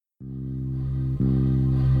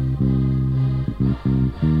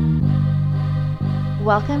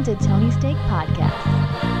Welcome to Tony Steak Podcast.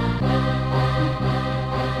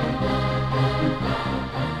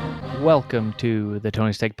 Welcome to the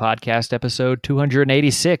Tony Steak Podcast, episode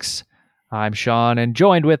 286. I'm Sean, and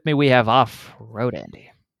joined with me we have Off-Road Andy.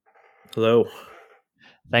 Hello.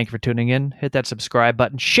 Thank you for tuning in. Hit that subscribe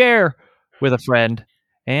button, share with a friend,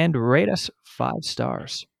 and rate us 5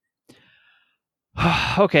 stars.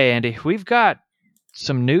 Okay, Andy, we've got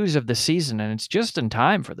some news of the season, and it's just in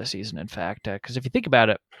time for the season, in fact, because if you think about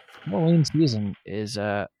it, Halloween season is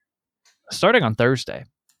starting on Thursday.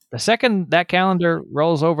 The second that calendar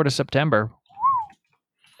rolls over to September,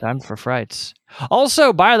 time for frights.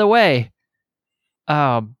 Also, by the way,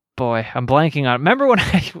 oh boy, I'm blanking on it. Remember when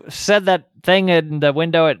I said that thing in the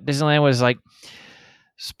window at Disneyland was like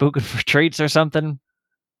spooking for treats or something?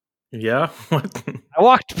 Yeah. What? I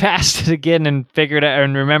walked past it again and figured out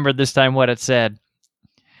and remembered this time what it said.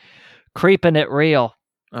 Creeping it real.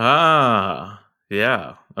 Ah,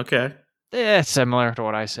 yeah. Okay. It's similar to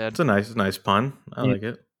what I said. It's a nice pun. I like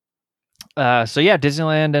it. So yeah,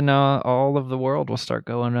 Disneyland and all of the world will start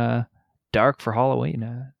going dark for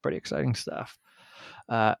Halloween. Pretty exciting stuff.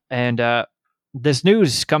 And this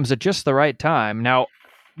news comes at just the right time. Now,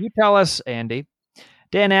 you tell us, Andy,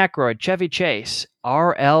 Dan Aykroyd, Chevy Chase,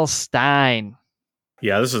 R.L. Stine.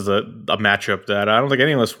 Yeah, this is a matchup that I don't think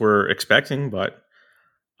any of us were expecting, but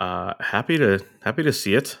happy to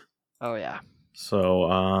see it. Oh yeah. So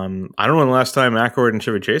I don't know when the last time Aykroyd and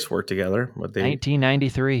Chevy Chase worked together, but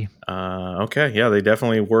 1993. Okay, yeah, they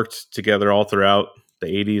definitely worked together all throughout the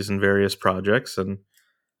 80s in various projects, and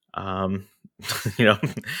you know,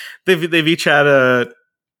 they've each had a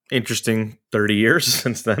interesting 30 years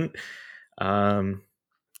since then.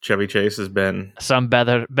 Chevy Chase has been some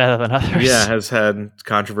better than others. Yeah, has had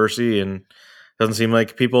controversy and doesn't seem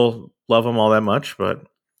like people love him all that much. But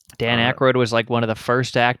Dan Aykroyd was like one of the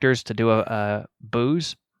first actors to do a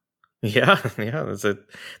booze. Yeah,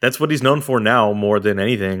 that's what he's known for now more than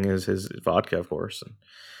anything is his vodka, of course,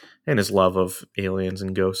 and his love of aliens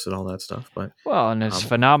and ghosts and all that stuff. But and it's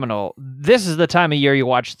phenomenal. This is the time of year you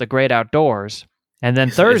watch The Great Outdoors. And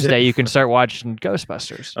then Thursday, you can start watching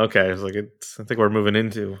Ghostbusters. Okay, I was like, I think we're moving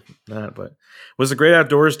into that. But was The Great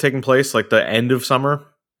Outdoors taking place like the end of summer?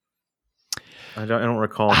 I don't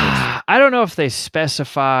recall. I don't know if they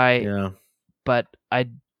specify. Yeah, but I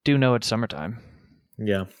do know it's summertime.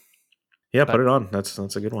 Yeah. Put it on. That's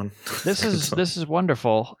a good one. This is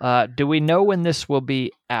wonderful. Do we know when this will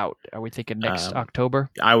be out? Are we thinking next October?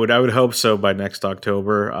 I would hope so by next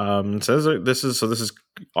October. It says this is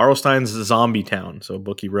R.L. Stine's Zombie Town. So a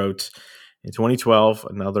book he wrote in 2012,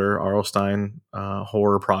 another R.L. Stine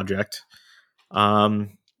horror project.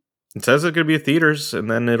 It says it's going to be at theaters and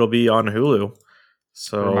then it'll be on Hulu.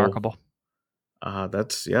 So remarkable.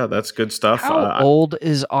 That's good stuff. How old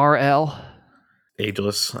is R.L.?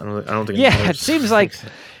 Ageless. I don't think. Yeah, it seems like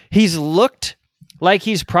he's looked like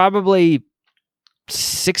he's probably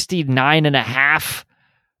 69 and a half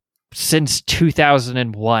since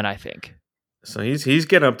 2001, I think. So he's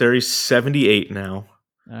getting up there. He's 78 now.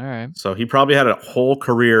 All right. So he probably had a whole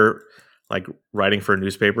career like writing for a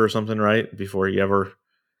newspaper or something, right? Before he ever,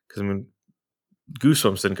 because I mean,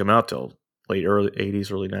 Goosebumps didn't come out till early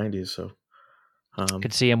 80s, early 90s. So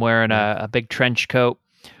could see him wearing a big trench coat,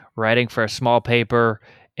 writing for a small paper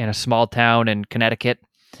in a small town in Connecticut.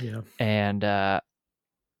 Yeah. And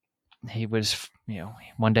he was,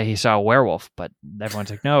 one day he saw a werewolf, but everyone's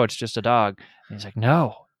like, no, it's just a dog. And he's like,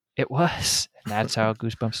 no, it was. And that's how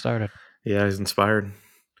Goosebumps started. Yeah, he's inspired.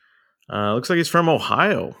 Looks like he's from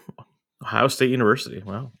Ohio State University.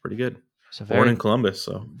 Wow, pretty good. So born in Columbus.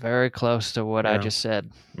 So very close to what I just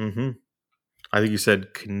said. Mm-hmm. I think you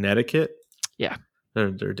said Connecticut. Yeah.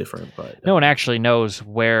 They're different, but no one actually knows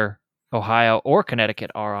where Ohio or Connecticut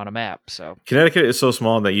are on a map. So Connecticut is so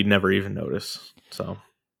small that you'd never even notice. So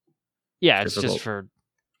yeah, it's just for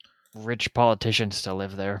rich politicians to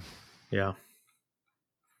live there. Yeah,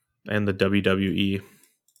 and the WWE.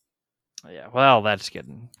 Yeah, well, that's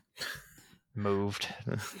getting moved.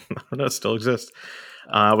 No, it still exists.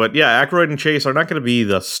 But yeah, Aykroyd and Chase are not going to be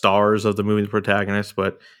the stars of the movie, the protagonists,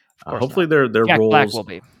 but hopefully their Jack roles. Black will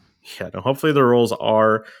be. Yeah, no, hopefully the roles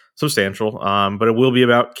are substantial, but it will be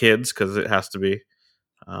about kids because it has to be.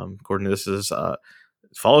 According to this, it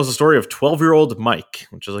follows the story of 12-year-old Mike,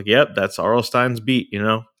 which is like, yep, that's R.L. Stine's beat,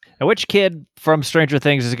 Now, which kid from Stranger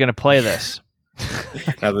Things is going to play this?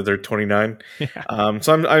 Now that they're 29. Yeah.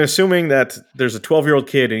 So I'm assuming that there's a 12-year-old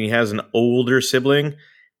kid and he has an older sibling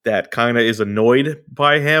that kind of is annoyed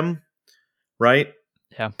by him, right?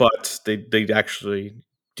 Yeah. But they actually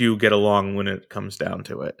do get along when it comes down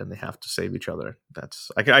to it, and they have to save each other.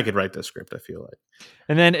 I could write this script, I feel like.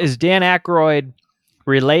 And then is Dan Aykroyd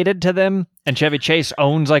related to them, and Chevy Chase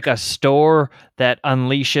owns like a store that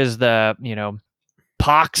unleashes the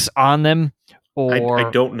pox on them, or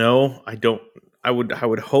I don't know. I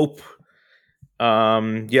would hope.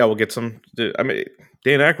 Yeah, we'll get some. I mean,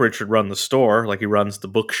 Dan Aykroyd should run the store like he runs the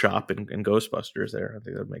bookshop in Ghostbusters. There, I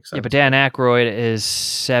think that makes sense. yeah, but Dan Aykroyd is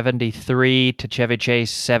 73 to Chevy Chase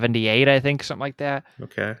 78, I think, something like that.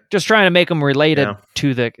 Okay. Just trying to make them related Yeah.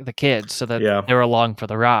 to the kids so that Yeah. they're along for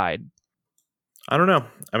the ride. I don't know.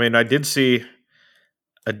 I mean, I did see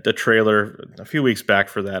a trailer a few weeks back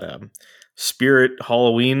for that Spirit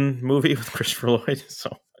Halloween movie with Christopher Lloyd.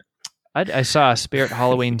 So I saw a Spirit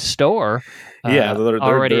Halloween store. Yeah, they're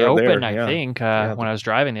already there, open. yeah. I think Yeah. when I was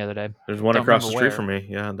driving the other day. there's one Don't across the remember street where. from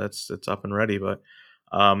me. Yeah, it's up and ready. But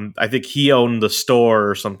I think he owned the store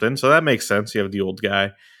or something, so that makes sense. You have the old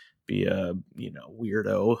guy be a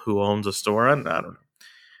weirdo who owns a store. I don't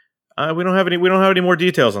know. We don't have any more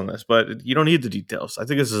details on this, but you don't need the details. I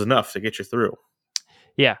think this is enough to get you through.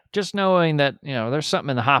 Yeah, just knowing that there's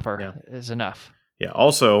something in the hopper is enough. Yeah.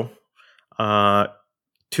 Also,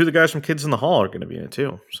 two of the guys from Kids in the Hall are going to be in it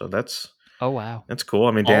too. So that's wow, that's cool.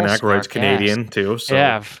 I mean, Dan All-star Aykroyd's Canadian too, so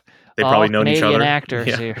yeah, they all probably known each Canadian other. actors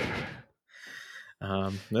Yeah. here,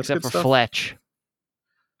 That's except good for stuff. Fletch.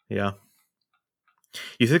 Yeah.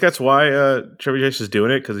 You think that's why Chevy Chase is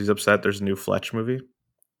doing it? Because he's upset there's a new Fletch movie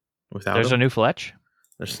without There's him? a new Fletch.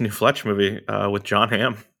 There's a new Fletch movie with John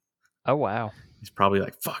Hamm. Oh wow, He's probably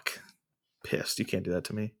like, fuck, pissed. You can't do that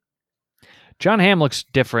to me. John Hamm looks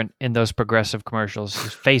different in those Progressive commercials.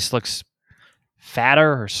 His face looks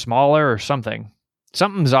fatter or smaller or something.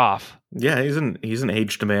 Something's off. Yeah, he's an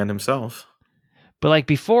aged man himself. But like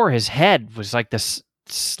before, his head was like this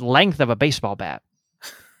length of a baseball bat,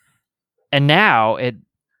 and now it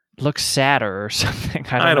looks sadder or something.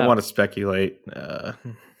 I don't know. want to speculate. I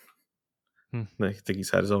Hmm. think he's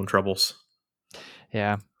had his own troubles.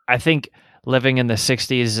 Yeah, I think living in the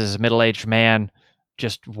 '60s as a middle-aged man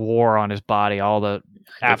just wore on his body all the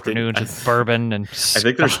afternoons with bourbon and. I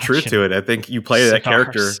think there's truth to it. I think you play that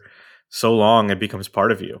character so long, it becomes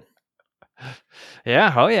part of you.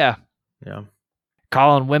 Yeah. Oh yeah. Yeah.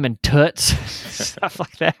 Calling women toots, stuff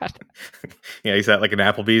like that. Yeah, he's at like an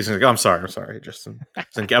Applebee's and he's like, I'm sorry. Just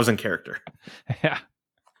I was in character. Yeah.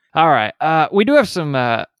 All right. We do have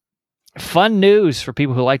some fun news for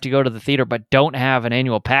people who like to go to the theater but don't have an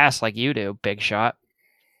annual pass like you do, Big Shot.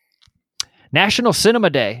 National Cinema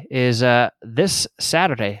Day is this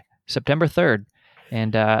Saturday, September 3rd,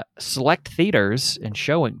 and select theaters and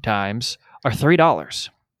showing times are $3.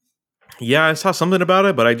 Yeah, I saw something about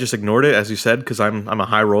it, but I just ignored it, as you said, because I'm a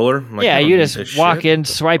high roller. I'm like, yeah, I don't you need just this walk shit. in,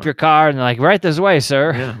 swipe your card, and like, right this way,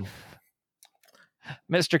 sir. Yeah.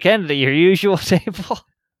 Mr. Kennedy, your usual table.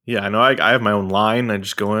 Yeah, I know. I have my own line. I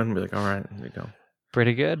just go in and be like, all right, there you go.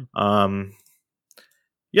 Pretty good.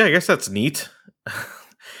 Yeah, I guess that's neat.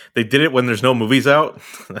 They did it when there's no movies out.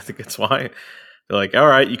 I think that's why. They're like, all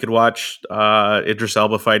right, you could watch Idris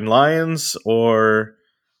Elba fighting lions, or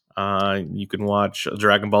you can watch a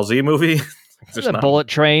Dragon Ball Z movie. There's a Bullet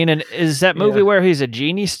Train, and is that movie where he's a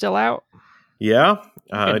genie still out? Yeah,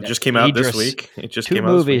 it just came out this Idris, week. It just 2 came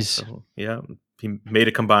movies. out this week. So, yeah, he made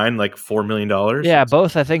a combined like $4 million. Yeah,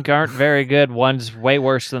 both I think aren't very good. One's way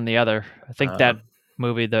worse than the other. I think that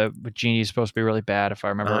movie, the genie, is supposed to be really bad. If I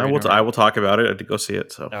remember, I will talk about it. I had to go see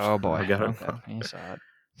it. So oh boy, I got it. Okay. You saw it.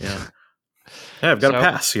 Yeah. Yeah, I've got to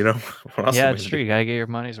pass, What else yeah, am I it's gonna true. do? You gotta get your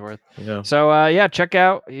money's worth. Yeah. So, yeah, check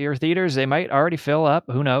out your theaters. They might already fill up.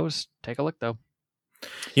 Who knows? Take a look, though.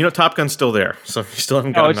 Top Gun's still there, so you still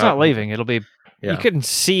haven't Oh, gotten it's not leaving. It'll be. Yeah. You couldn't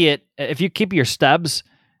see it if you keep your stubs.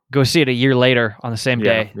 Go see it a year later on the same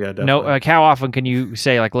day. Yeah, definitely. No, like how often can you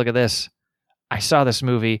say like, look at this? I saw this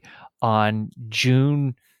movie on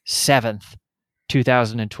June 7th,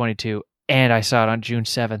 2022, and I saw it on June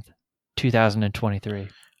 7th, 2023.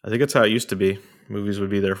 I think that's how it used to be. Movies would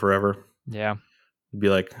be there forever. Yeah. You'd be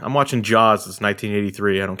like, I'm watching Jaws. It's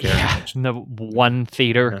 1983. I don't care. Yeah. The one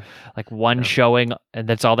theater, like one showing, and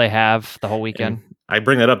that's all they have the whole weekend. And I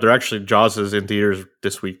bring that up. They're actually Jaws is in theaters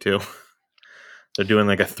this week too. They're doing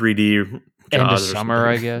like a 3D Jaws end of or summer,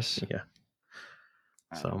 I something. guess.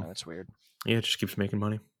 Yeah. So that's weird. Yeah, it just keeps making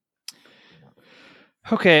money.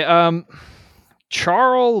 Okay.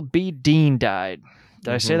 Charles B. Dean died.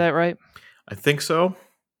 Did I say that right? I think so.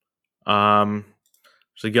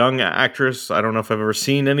 She's a young actress. I don't know if I've ever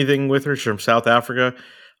seen anything with her. She's from South Africa.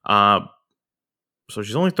 So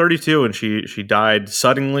she's only 32, and she died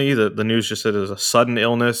suddenly. The news just said it was a sudden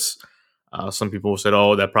illness. Some people said,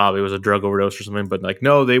 "Oh, that probably was a drug overdose or something," but like,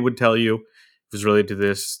 no, they would tell you if it was related to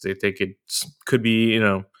this. They think it could be,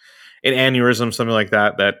 an aneurysm, something like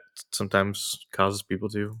that, that sometimes causes people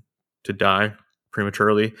to die.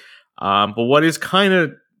 prematurely. But what is kind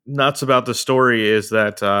of nuts about the story is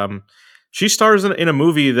that she stars in a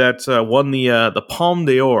movie that won the Palme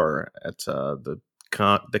d'Or at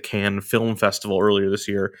the Cannes Film Festival earlier this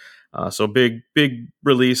year. So big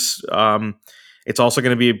release. It's also going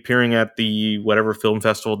to be appearing at the whatever film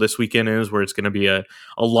festival this weekend is, where it's going to be a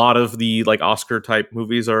lot of the like Oscar type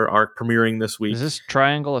movies are premiering this week. Is this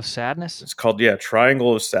Triangle of Sadness? It's called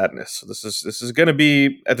Triangle of Sadness. So this is going to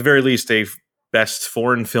be at the very least a best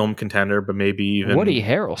foreign film contender, but maybe even Woody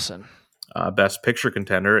Harrelson, best picture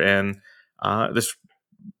contender. And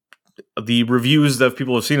the reviews that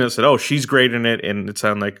people have seen it said, "Oh, she's great in it," and it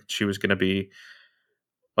sounded like she was going to be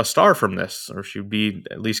a star from this, or she'd be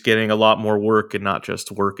at least getting a lot more work and not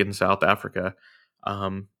just work in South Africa.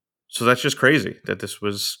 So that's just crazy that this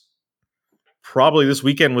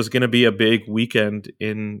weekend was going to be a big weekend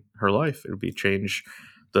in her life. It would be change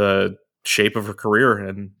the shape of her career,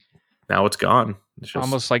 and now it's gone. It's just,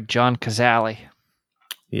 almost like John Cazale.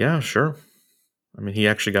 Yeah, sure. I mean, he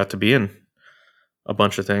actually got to be in a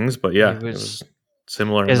bunch of things, but yeah, it was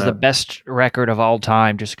similar. Is the best record of all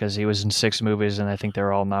time, just because he was in 6 movies, and I think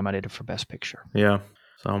they're all nominated for Best Picture. Yeah.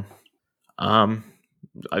 So, even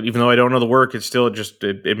though I don't know the work, it's still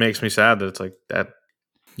it makes me sad that it's like that.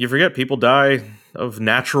 You forget people die of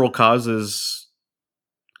natural causes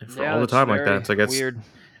all the time like that. It's like weird.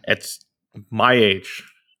 It's my age,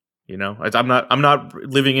 I'm not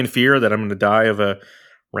living in fear that I'm going to die of a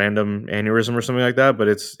random aneurysm or something like that, but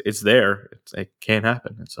it's there. It can't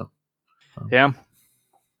happen. And so, yeah.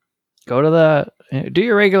 Do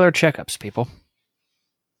your regular checkups, people.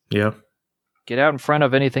 Yeah. Get out in front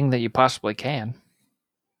of anything that you possibly can.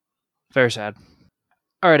 Very sad.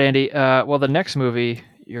 All right, Andy. Well, the next movie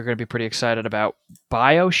you're going to be pretty excited about,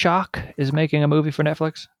 BioShock, is making a movie for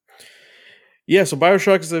Netflix. Yeah, so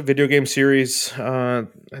BioShock is a video game series. I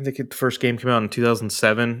think the first game came out in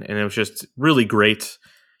 2007, and it was just really great.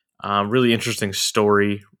 Really interesting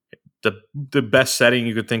story. The best setting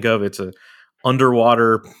you could think of. It's a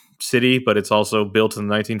underwater city, but it's also built in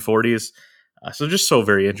the 1940s. So just so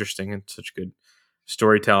very interesting and such good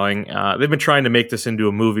storytelling. They've been trying to make this into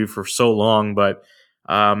a movie for so long, but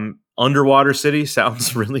underwater city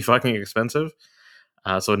sounds really fucking expensive.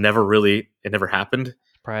 So it never happened.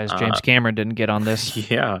 Surprised James Cameron didn't get on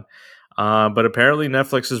this. Yeah. But apparently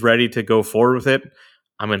Netflix is ready to go forward with it.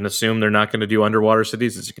 I'm going to assume they're not going to do underwater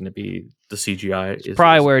cities. It's going to be the CGI. It's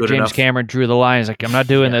probably where James Cameron drew the line. He's like, I'm not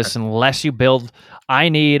doing this unless you build. I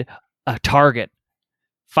need a target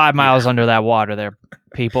 5 miles under that water there,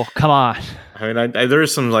 people. Come on. I mean, there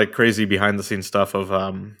is some like crazy behind the scenes stuff of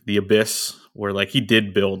The Abyss, where like he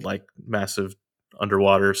did build like massive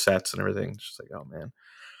underwater sets and everything. It's just like, oh man.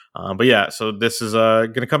 But yeah, so this is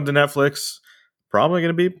going to come to Netflix. Probably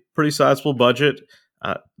going to be pretty sizable budget.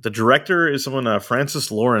 The director is someone, Francis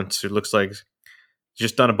Lawrence, who looks like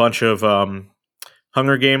just done a bunch of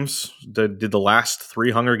Hunger Games. Did the last 3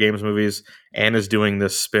 Hunger Games movies and is doing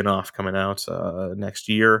this spin-off coming out next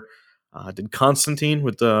year. Did Constantine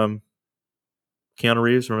with Keanu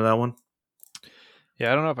Reeves. Remember that one?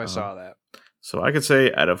 Yeah, I don't know if I saw that. So I could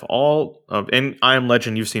say out of all and I Am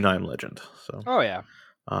Legend, you've seen I Am Legend. So yeah.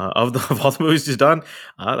 Of all the movies he's done,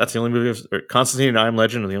 that's the only movie. Constantine and I Am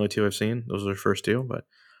Legend are the only 2 I've seen. Those are the first 2, but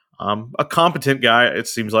a competent guy, it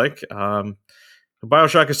seems like.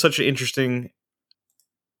 BioShock is such an interesting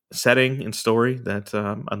setting and story that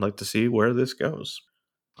I'd like to see where this goes.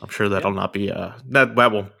 I'm sure that'll not be that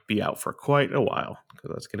won't be out for quite a while,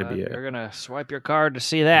 because that's going to be you're going to swipe your card to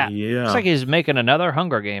see that. Yeah, looks like he's making another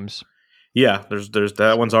Hunger Games. Yeah, there's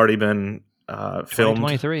that one's already been filmed.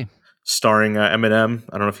 2023. Starring Eminem.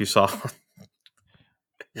 I don't know if you saw.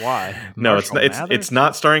 Why? No, it's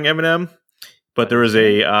not starring Eminem, but there was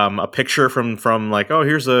a picture from like, oh,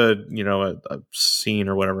 here's a scene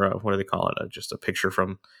or whatever. What do they call it? Just a picture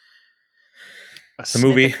from the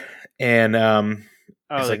movie, and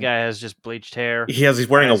the guy has just bleached hair. He's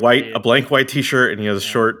wearing a blank white t-shirt, and he has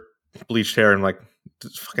short bleached hair, and like,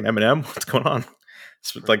 this fucking Eminem. What's going on?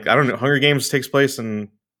 It's like, I don't know. Hunger Games takes place in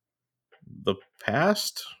the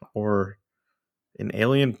past or an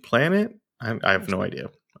alien planet. I have no idea.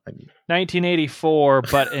 1984,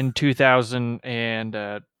 but in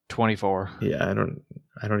 2024. Yeah, I don't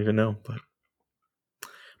even know. But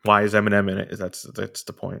why is Eminem in it? That's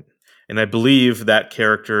the point. And I believe that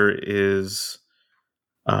character is.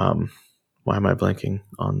 Why am I blanking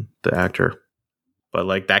on the actor? But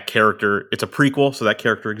like that character, it's a prequel, so that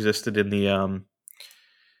character existed in the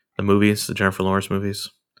movies, the Jennifer Lawrence movies.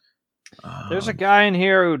 There's a guy in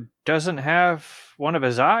here who doesn't have one of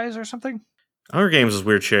his eyes or something. Hunger Games is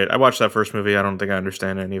weird shit. I watched that first movie. I don't think I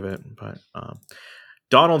understand any of it, but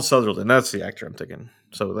Donald Sutherland. That's the actor I'm thinking.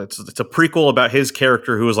 So it's a prequel about his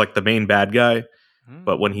character who was like the main bad guy,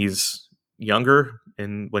 but when he's younger,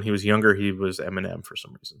 and when he was younger, he was Eminem for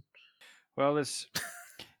some reason. Well, this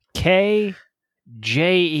KJELL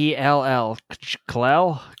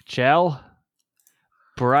Gel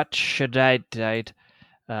Brutschadite.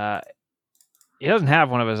 He doesn't have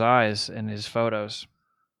one of his eyes in his photos.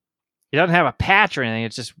 He doesn't have a patch or anything.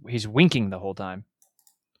 It's just he's winking the whole time.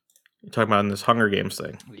 You're talking about in this Hunger Games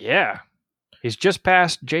thing. Yeah. He's just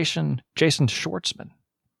past Jason Schwartzman.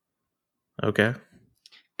 Okay.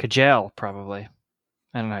 Kajel, probably.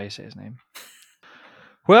 I don't know how you say his name.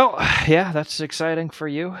 Well, yeah, that's exciting for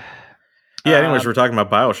you. Yeah, anyways, we're talking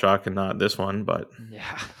about BioShock and not this one, but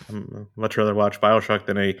yeah, I'd much rather watch BioShock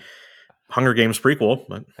than a Hunger Games prequel.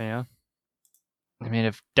 But yeah. I mean,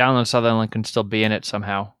 if Donald Sutherland can still be in it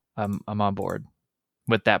somehow, I'm on board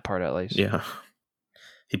with that part at least. Yeah.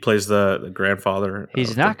 He plays the grandfather.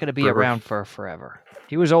 He's not going to be around for forever.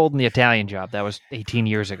 He was old in The Italian Job. That was 18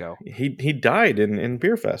 years ago. He died in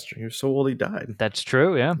Beer Fest. He was so old he died. That's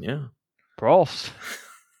true, yeah. Yeah. Prost.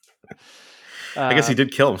 I guess he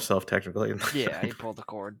did kill himself, technically. Yeah, he pulled the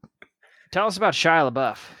cord. Tell us about Shia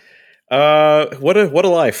LaBeouf. What a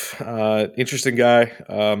life. Interesting guy.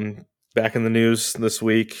 Back in the news this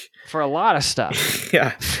week. For a lot of stuff.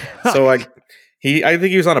 Yeah. So I think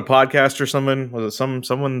he was on a podcast or something. Was it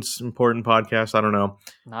someone's important podcast? I don't know.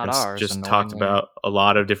 Not ours. Just talked about a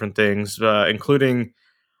lot of different things, including,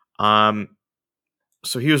 so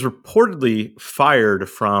he was reportedly fired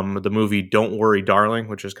from the movie Don't Worry, Darling,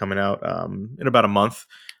 which is coming out in about a month.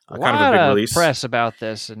 Kind of a big release. Press about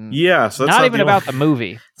this, and yeah, so that's not even about the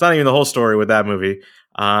movie. It's not even the whole story with that movie.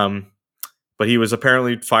 But he was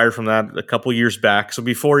apparently fired from that a couple years back. So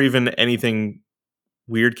before even anything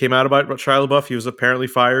weird came out about Shia LaBeouf, he was apparently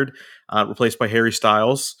fired, replaced by Harry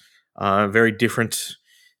Styles. Very different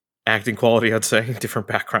acting quality, I'd say, different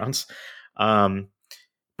backgrounds.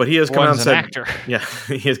 But he has come out and said, actor. Yeah,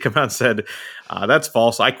 he has come out and said, that's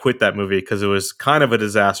false. I quit that movie because it was kind of a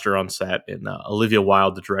disaster on set, and Olivia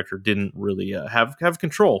Wilde, the director, didn't really have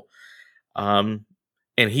control.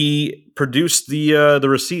 And he produced the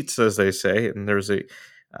receipts, as they say, and there's I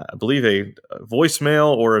believe a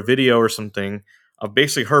voicemail or a video or something of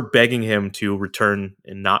basically her begging him to return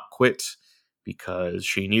and not quit because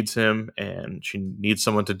she needs him and she needs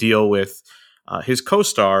someone to deal with his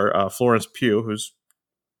co-star, Florence Pugh, who's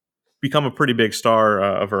become a pretty big star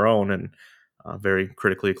of her own and very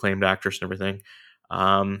critically acclaimed actress and everything.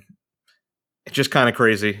 It's just kind of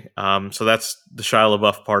crazy. So that's the Shia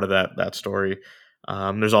LaBeouf part of that story.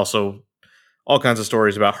 There's also all kinds of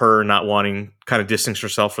stories about her not wanting kind of distance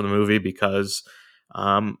herself from the movie because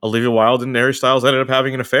Olivia Wilde and Harry Styles ended up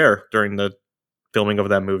having an affair during the filming of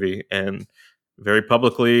that movie and very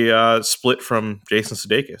publicly split from Jason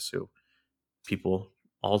Sudeikis, who people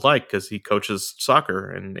all like because he coaches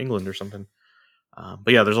soccer in England or something.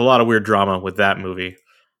 But yeah, there's a lot of weird drama with that movie.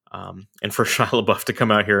 And for Shia LaBeouf to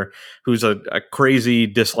come out here, who's a crazy,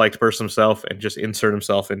 disliked person himself, and just insert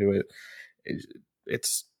himself into it,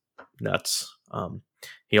 it's nuts.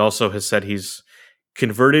 He also has said he's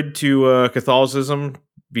converted to Catholicism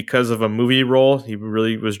because of a movie role. He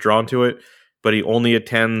really was drawn to it, but he only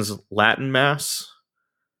attends Latin Mass.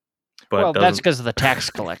 But that's because of the tax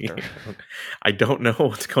collector. I don't know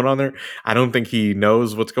what's going on there. I don't think he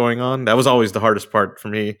knows what's going on. That was always the hardest part for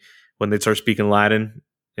me when they start speaking Latin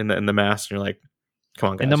in the Mass, and you're like,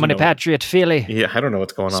 come on, guys. In nomine Patriot Filii. Yeah, I don't know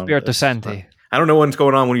what's going on. Spiritus Sancti. I don't know what's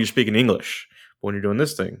going on when you're speaking English. But when you're doing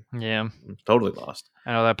this thing, yeah, I'm totally lost.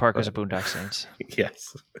 I know that part goes to Boondock Saints.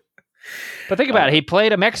 Yes. But think about it. He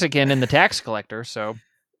played a Mexican in The Tax Collector, so.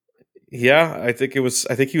 Yeah, I think he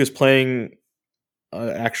was playing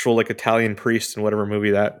actual like Italian priest in whatever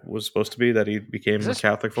movie that was supposed to be that he became a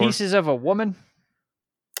Catholic for. Pieces of a Woman?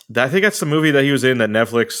 I think that's the movie that he was in that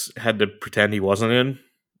Netflix had to pretend he wasn't in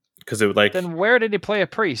because it would like. Then where did he play a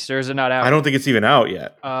priest, or is it not out? I don't think it's even out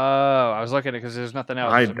yet. Oh, I was looking at it because there's nothing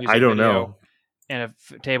else. I don't know. And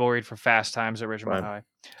a table read for Fast Times at Ridgemont High.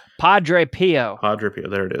 Padre Pio. Padre Pio,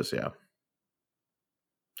 there it is. Yeah.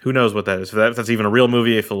 Who knows what that is? If that's even a real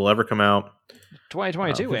movie, if it'll ever come out.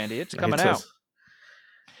 2022, Andy. It's coming out.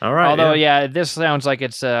 All right. Although, yeah, this sounds like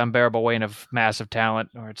it's an unbearable weight of massive talent,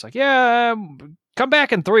 or it's like, yeah, come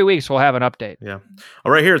back in 3 weeks. We'll have an update. Yeah.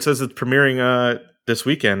 All right. Here it says it's premiering this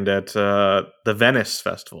weekend at the Venice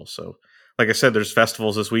Festival. So, like I said, there's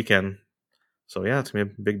festivals this weekend. So, yeah, it's going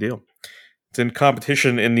to be a big deal. It's in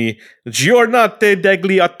competition in the Giornate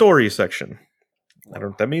degli Attori section. I don't know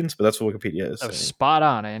what that means, but that's what Wikipedia is. Spot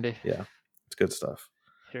on, Andy. Yeah. It's good stuff.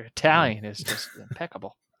 Your Italian is just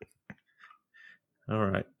impeccable. All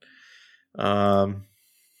right.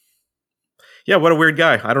 Yeah, what a weird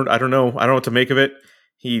guy. I don't know. I don't know what to make of it.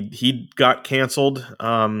 He got canceled,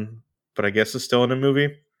 but I guess is still in a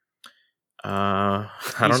movie. I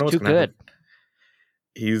don't know what's too going to happen.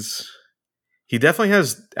 good. He definitely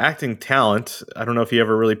has acting talent. I don't know if he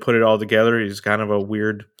ever really put it all together. He's kind of a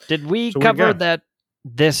weird. Did we It's a weird cover guy. that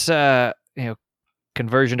this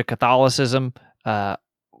conversion to Catholicism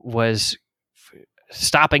was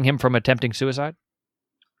stopping him from attempting suicide?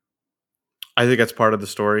 I think that's part of the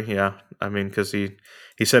story. Yeah, I mean, because he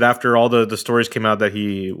said after all the stories came out that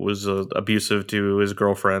he was abusive to his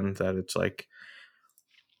girlfriend, that it's like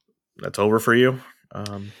that's over for you.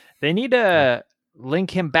 They need to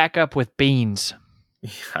link him back up with Beans.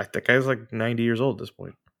 That guy's like 90 years old at this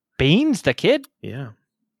point. Beans, the kid? Yeah,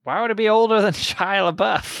 Why would it be older than Shia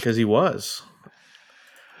LaBeouf? because he was.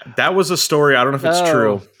 That was a story. I don't know if it's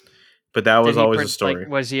true, but that was always a story.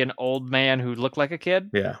 Was he an old man who looked like a kid?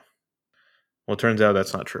 Yeah. Well, it turns out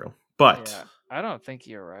that's not true. But yeah, I don't think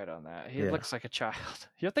you're right on that. He looks like a child.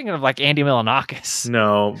 You're thinking of like Andy Milonakis.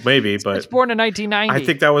 No, maybe, but he's born in 1990. I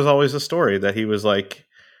think that was always a story that he was like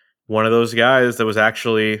one of those guys that was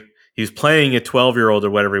actually he was playing a 12-year-old or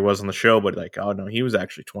whatever he was on the show, but like, oh no, he was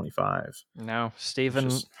actually 25. No, Stephen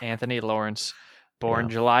Anthony Lawrence, born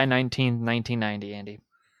July 19th, 1990. Andy.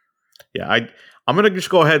 Yeah, I'm gonna just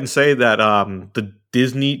go ahead and say that the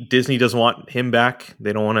Disney doesn't want him back.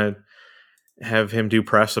 They don't want to have him do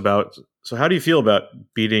press about. So how do you feel about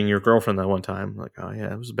beating your girlfriend that one time? Like, oh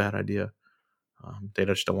yeah, it was a bad idea. They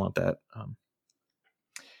just don't want that.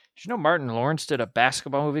 Did you know Martin Lawrence did a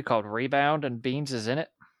basketball movie called Rebound and Beans is in it?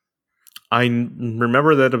 I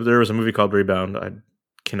remember that there was a movie called Rebound. I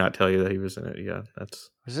cannot tell you that he was in it. Yeah,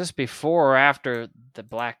 Was this before or after The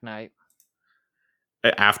Black Knight?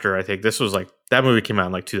 After, I think. This was like that movie came out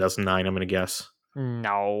in like 2009. I'm gonna guess.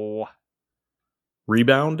 No.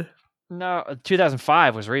 Rebound? No,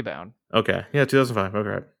 2005 was Rebound. Okay, yeah, 2005.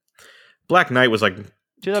 Okay, Black Knight was like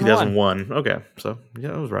 2001. Okay, so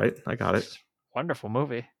yeah, I was right. I got it. Wonderful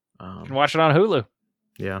movie. You can watch it on Hulu.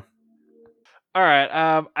 Yeah. All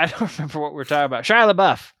right. I don't remember what we were talking about. Shia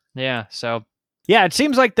LaBeouf. Yeah. So, yeah, it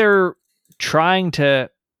seems like they're trying to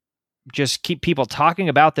just keep people talking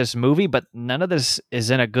about this movie, but none of this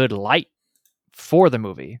is in a good light for the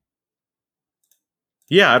movie.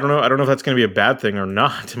 Yeah, I don't know if that's going to be a bad thing or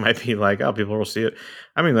not. It might be like, oh, people will see it.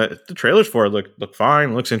 I mean, the trailers for it look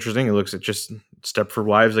fine. Looks interesting. It looks at just Stepford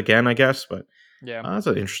Wives again, I guess. But yeah, it's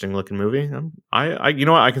an interesting looking movie. I you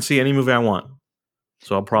know what? I can see any movie I want,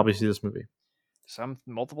 so I'll probably see this movie.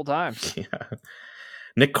 Multiple times. Yeah.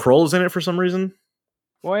 Nick Kroll's in it for some reason.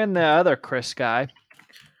 Boy, and the other Chris guy.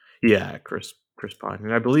 Yeah, Chris Pine.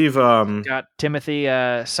 And I believe got Timothy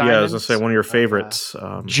Simons. Yeah, I was gonna say one of your favorites.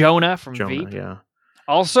 Jonah from Veep. Yeah.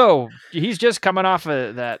 Also, he's just coming off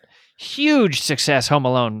of that huge success, Home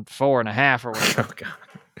Alone 4.5 or whatever. Oh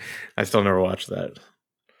god. I still never watched that.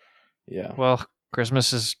 Yeah. Well,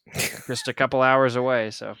 Christmas is just a couple hours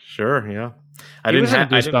away, so sure, yeah. He was in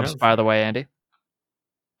Goosebumps, by the way, Andy.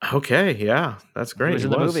 Okay, yeah, that's great. He was in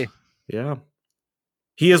the movie. Yeah,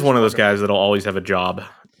 he is one of those guys that'll always have a job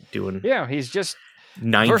doing. Yeah, he's just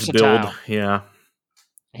ninth versatile. build. Yeah,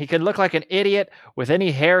 he could look like an idiot with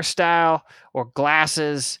any hairstyle or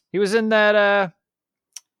glasses. He was in that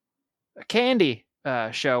Candy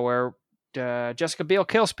show where Jessica Biel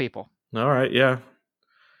kills people. All right, yeah.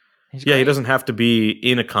 Yeah, he doesn't have to be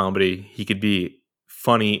in a comedy. He could be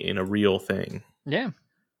funny in a real thing. Yeah,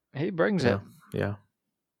 he brings it. Yeah.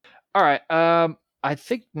 All right. I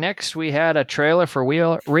think next we had a trailer for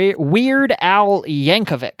Weird Al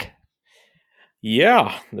Yankovic.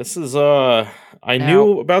 Yeah, this is I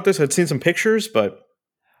knew about this. I'd seen some pictures, but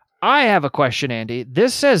I have a question, Andy.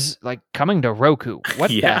 This says like coming to Roku. What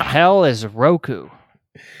the hell is Roku?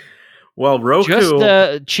 Well, Roku, just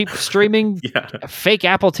the cheap streaming fake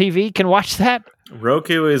Apple TV can watch that.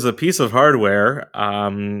 Roku is a piece of hardware.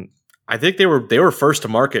 I think they were first to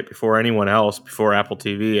market before anyone else, before Apple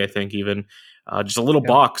TV. I think even just a little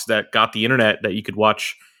box that got the internet that you could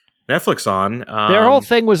watch Netflix on. Their whole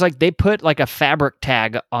thing was like they put like a fabric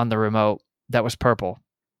tag on the remote that was purple,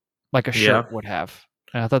 like a shirt would have.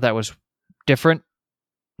 And I thought that was different.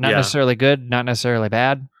 Not necessarily good, not necessarily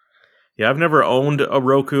bad. Yeah, I've never owned a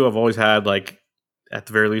Roku. I've always had like, at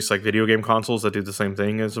the very least, like video game consoles that do the same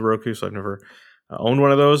thing as a Roku. So I've never owned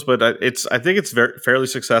one of those, but I think it's fairly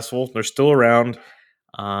successful. They're still around.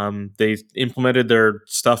 They implemented their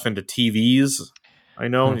stuff into TVs. I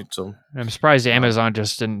know. So I'm surprised Amazon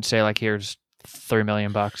just didn't say like, here's $3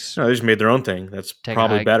 million. No, they just made their own thing. That's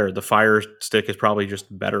probably better. The Fire Stick is probably just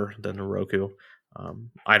better than the Roku.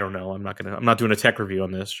 I don't know. I'm not doing a tech review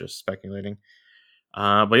on this. Just speculating.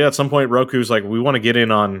 But yeah, at some point Roku's like, we want to get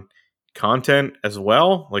in on content as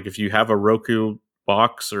well. Like if you have a Roku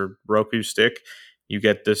box or Roku stick, you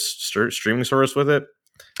get this streaming service with it.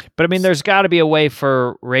 But I mean, there's got to be a way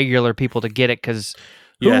for regular people to get it, because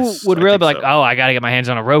who Yes, would I really think be like, so. oh, I got to get my hands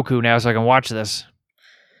on a Roku now so I can watch this?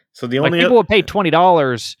 So the Like only people would pay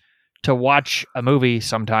 $20 to watch a movie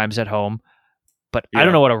sometimes at home, but I Yeah.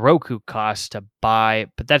 don't know what a Roku costs to buy.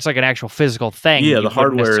 But that's like an actual physical thing. Yeah, you the wouldn't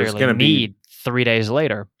hardware is necessarily gonna be- need 3 days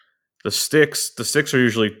later. the sticks are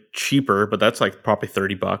usually cheaper, but that's like probably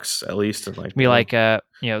 $30 at least. And like Be like, they're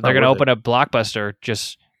not going to worth open a Blockbuster.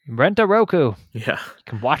 Just rent a Roku. yeah. You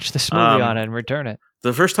can watch this movie on it and return it.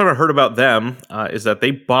 The first time I heard about them is that they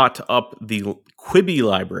bought up the Quibi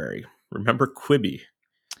library. Remember Quibi?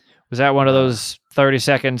 Was that one of those 30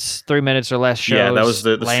 seconds, 3 minutes or less shows? Yeah, that was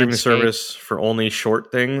the streaming landscape? service for only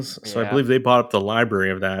short things. So I Yeah. believe they bought up the library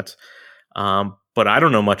of that. But I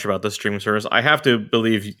don't know much about the streaming service. I have to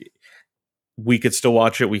believe we could still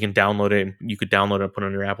watch it. We can download it. You could download it and put it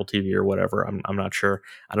on your Apple TV or whatever. I'm not sure.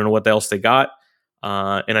 I don't know what else they got.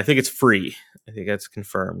 And I think it's free. I think that's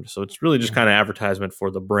confirmed. So it's really just kind of advertisement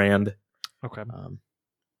for the brand. Okay.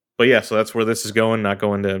 But yeah, so that's where this is going. Not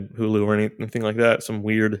going to Hulu or anything like that. Some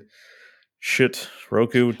weird shit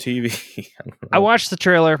Roku TV. I watched the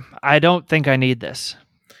trailer. I don't think I need this.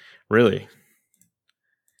 Really?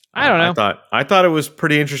 I don't know. I thought it was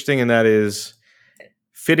pretty interesting, and that is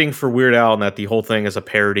fitting for Weird Al, and that the whole thing is a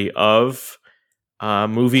parody of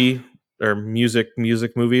movie or music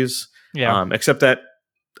movies. Yeah. Except that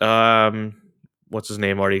what's his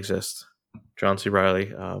name already exists. John C.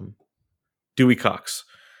 Reilly, Dewey Cox.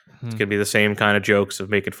 It's gonna be the same kind of jokes of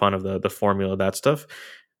making fun of the formula of that stuff.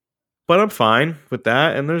 But I'm fine with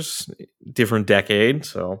that, and there's different decade,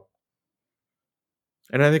 so.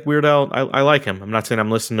 And I think Weird Al, I like him. I'm not saying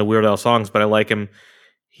I'm listening to Weird Al songs, but I like him.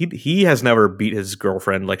 He has never beat his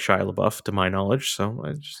girlfriend like Shia LaBeouf, to my knowledge. So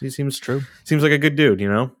he seems like a good dude,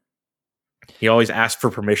 you know. He always asks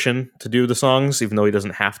for permission to do the songs, even though he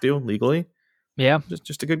doesn't have to legally. Yeah.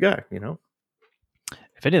 Just a good guy, you know.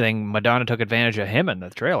 If anything, Madonna took advantage of him in the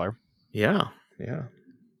trailer. Yeah.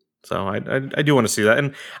 So I do want to see that,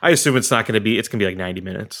 and I assume it's not going to be. It's going to be like 90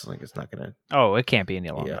 minutes. Like it's not going to. Oh, it can't be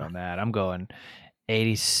any longer than that. I'm going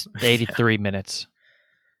 83 minutes.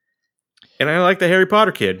 And I like the Harry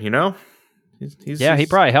Potter kid, you know? He's he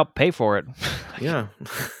probably helped pay for it. Yeah.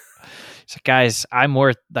 He's like, guys, I'm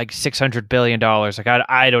worth like $600 billion. Like,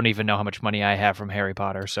 I don't even know how much money I have from Harry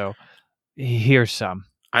Potter, so here's some.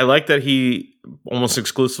 I like that he almost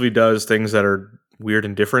exclusively does things that are weird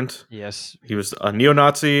and different. Yes. He was a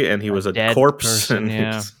neo-Nazi, and he was a dead corpse. person, and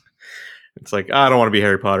yeah. it's like, I don't want to be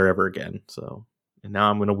Harry Potter ever again. So, and now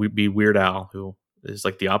I'm going to be Weird Al, who is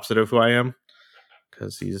like the opposite of who I am,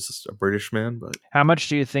 because he's a British man. But How much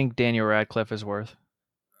do you think Daniel Radcliffe is worth?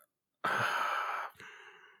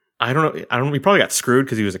 I don't know. He probably got screwed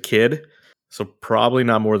because he was a kid. So probably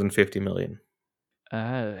not more than 50 million.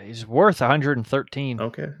 He's worth 113.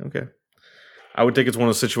 Okay. I would think it's one of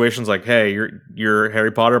those situations like, hey, you're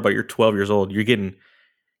Harry Potter, but you're 12 years old. You're getting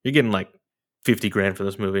like 50 grand for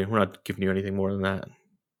this movie. We're not giving you anything more than that.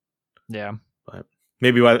 Yeah. But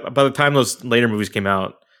maybe by the time those later movies came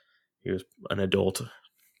out, he was an adult.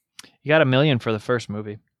 He got $1 million for the first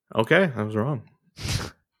movie. Okay, I was wrong.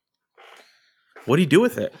 What do you do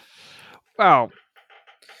with it? Wow.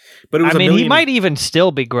 But it was he might even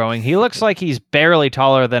still be growing. He looks like he's barely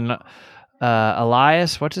taller than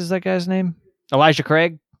Elias. What's that guy's name? Elijah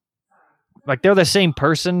Craig. Like, they're the same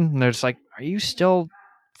person, and they're just like, are you still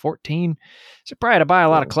 14? So probably had to buy a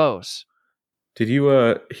lot of clothes. Did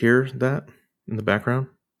you hear that in the background?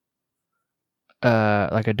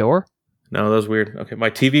 Like a door? No, that was weird. Okay, my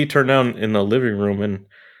TV turned down in the living room and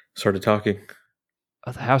started talking.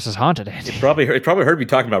 Oh, the house is haunted, Andy. It probably heard me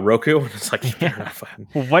talking about Roku, and it's like, Yeah.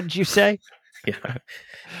 What did you say? Yeah,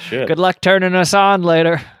 shit. Good luck turning us on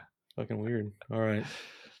later. Fucking weird. All right.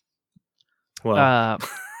 Well,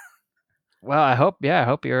 well, I hope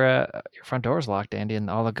your front door is locked, Andy, and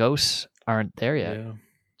all the ghosts aren't there yet. yeah.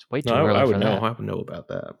 It's way too No, early I for would know. that. I would know about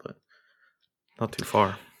that, but not too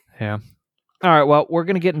far. Yeah. All right. Well, we're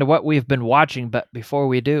going to get into what we've been watching, but before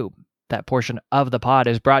we do, that portion of the pod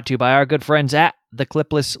is brought to you by our good friends at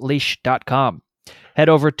thecliplessleash.com. Head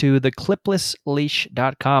over to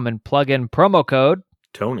thecliplessleash.com and plug in promo code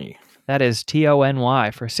Tony. That is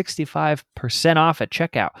TONY for 65% off at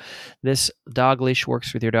checkout. This dog leash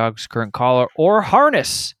works with your dog's current collar or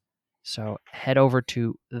harness. So head over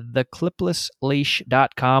to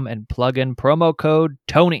thecliplessleash.com and plug in promo code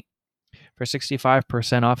Tony for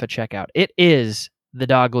 65% off at checkout. It is the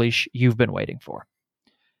dog leash you've been waiting for.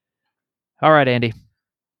 All right, Andy.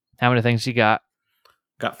 How many things you got?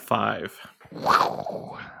 Got 5.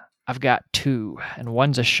 I I've got 2, and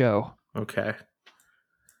one's a show. Okay.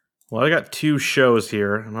 Well, I got 2 shows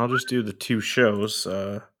here, and I'll just do the 2 shows.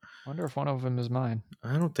 Wonder if one of them is mine.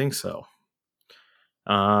 I don't think so.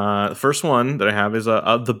 The first one that I have is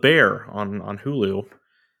The Bear on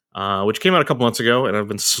Hulu, which came out a couple months ago, and I've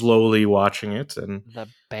been slowly watching it, and The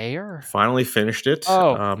Bear? finally finished it.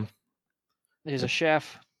 Oh. He's a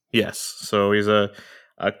chef. Yes. So he's a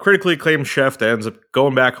critically acclaimed chef that ends up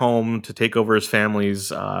going back home to take over his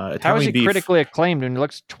family's Italian How is he beef. critically acclaimed when he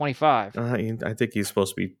looks 25? I think he's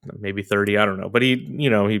supposed to be maybe 30. I don't know. But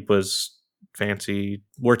he was fancy,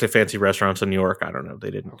 worked at fancy restaurants in New York. I don't know.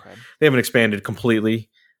 They haven't expanded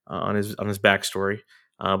completely on his backstory,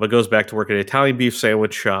 but goes back to work at an Italian beef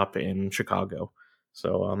sandwich shop in Chicago.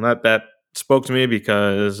 So that spoke to me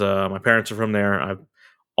because my parents are from there. I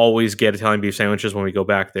always get Italian beef sandwiches when we go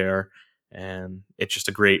back there, and it's just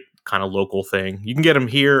a great kind of local thing. You can get them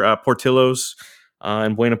here. Portillo's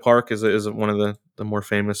in Buena Park is one of the more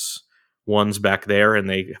famous ones back there, and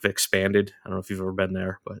they have expanded. I don't know if you've ever been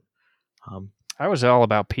there, but I was all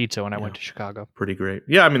about pizza when I went to Chicago. Pretty great.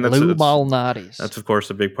 Yeah, I mean Lou Malnati's. That's of course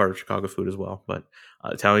a big part of Chicago food as well. But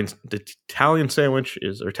the Italian sandwich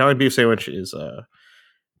or Italian beef sandwich is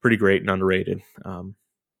pretty great and underrated.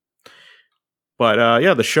 But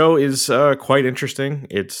the show is quite interesting.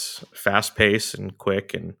 It's fast paced and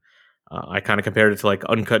quick, and I kind of compared it to like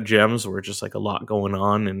Uncut Gems, where it's just like a lot going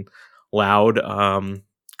on and loud.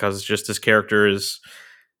 Because just this character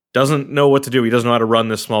doesn't know what to do. He doesn't know how to run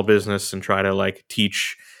this small business and try to like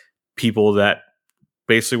teach people that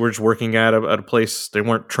basically were just working at a place. They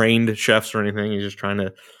weren't trained chefs or anything. He's just trying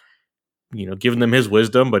to, giving them his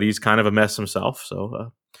wisdom, but he's kind of a mess himself.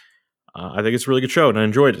 So I think it's a really good show, and I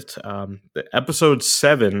enjoyed it. The episode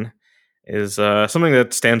 7 is something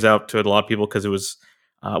that stands out to a lot of people because it was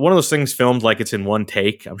one of those things filmed like it's in one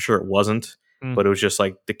take. I'm sure it wasn't, but it was just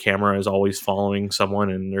like the camera is always following someone,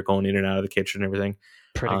 and they're going in and out of the kitchen and everything.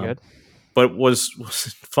 Pretty good. But what was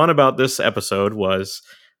fun about this episode was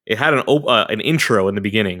it had an intro in the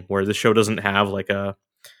beginning where the show doesn't have like an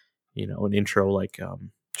intro like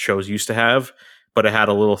shows used to have. But it had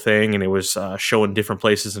a little thing, and it was showing different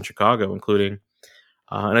places in Chicago, including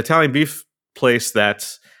an Italian beef place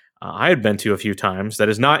that I had been to a few times that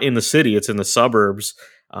is not in the city. It's in the suburbs,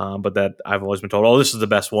 but that I've always been told, oh, this is the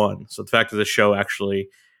best one. So the fact that the show actually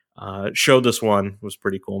showed this one was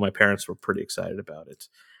pretty cool. My parents were pretty excited about it.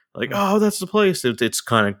 Like, oh, that's the place. It's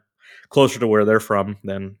kind of closer to where they're from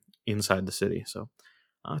than inside the city. So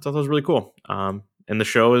I thought that was really cool. And the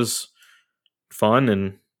show is fun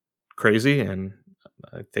and crazy, and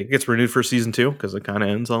I think it's renewed for season 2 because it kind of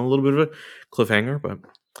ends on a little bit of a cliffhanger, but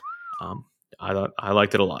I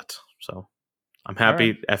liked it a lot. So I'm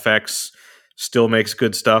happy. Right. FX still makes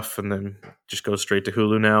good stuff and then just goes straight to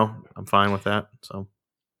Hulu now. I'm fine with that. So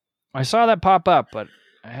I saw that pop up, but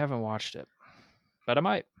I haven't watched it. But I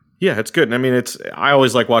might. Yeah, it's good. I mean, I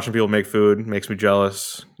always like watching people make food. It makes me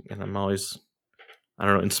jealous, and I'm always,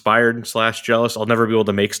 inspired / jealous. I'll never be able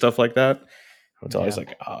to make stuff like that. It's always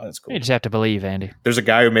like, oh, that's cool. You just have to believe, Andy. There's a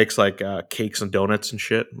guy who makes like cakes and donuts and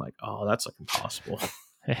shit. I'm like, oh, that's like impossible.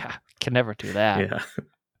 Yeah, can never do that.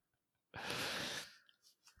 Yeah.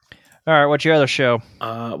 All right, what's your other show?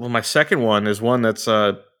 Well, my second one is one that's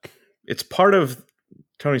it's part of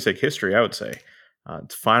Tony's Steak history, I would say.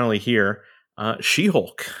 It's finally here.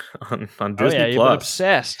 She-Hulk on Disney+. Oh, yeah, you've been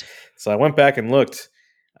obsessed. So I went back and looked.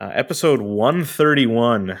 Episode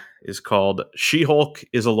 131 is called She-Hulk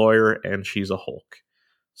is a Lawyer and She's a Hulk.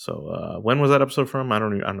 So when was that episode from? I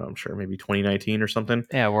don't know. I'm sure maybe 2019 or something.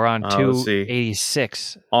 Yeah, we're on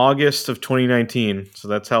 286. August of 2019. So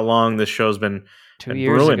that's how long this show's been 2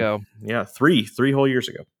 years brewing. Ago. Yeah, three whole years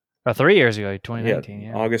ago. 3 years ago, 2019.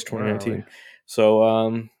 Yeah. August 2019.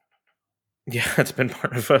 So it's been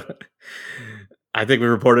part of I think we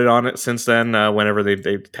reported on it since then. Whenever they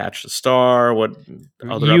attached the star, what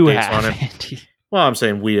other updates on it? Andy. Well, I'm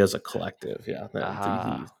saying we as a collective,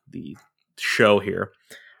 the show here.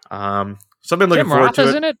 So I've been looking forward to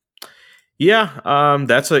it. In it. Yeah,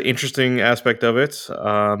 that's an interesting aspect of it.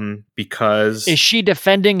 Because is she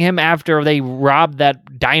defending him after they robbed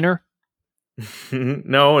that diner?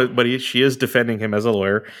 No, but she is defending him as a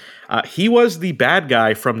lawyer. He was the bad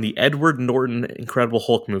guy from the Edward Norton Incredible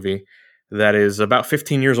Hulk movie that is about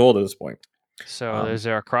 15 years old at this point. So is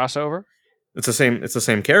there a crossover? It's the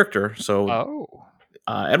same character. So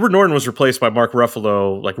Edward Norton was replaced by Mark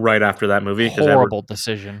Ruffalo like right after that movie. Horrible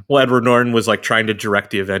decision. Well, Edward Norton was like trying to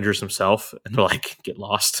direct the Avengers himself and like get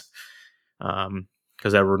lost.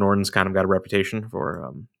 Because Edward Norton's kind of got a reputation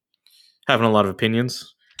for having a lot of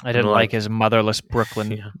opinions. I didn't like his motherless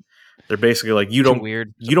Brooklyn. Yeah. They're basically like you don't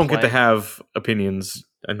get to have opinions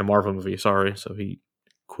in the Marvel movie. Sorry, so he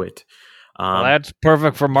quit. Well, that's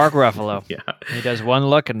perfect for Mark Ruffalo. Yeah, he does one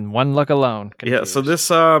look and one look alone. Yeah, so Confused.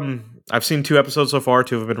 this I've seen 2 episodes so far.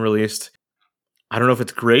 2 have been released. I don't know if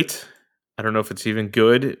it's great. I don't know if it's even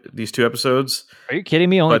good. These 2 episodes. Are you kidding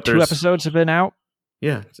me? Only But 2 there's- episodes have been out.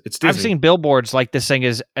 Yeah, it's Disney. I've seen billboards like this thing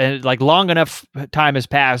is like long enough time has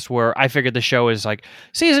passed where I figured the show is like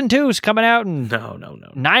season 2 is coming out in No.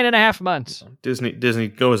 9.5 months. Disney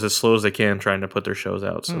goes as slow as they can trying to put their shows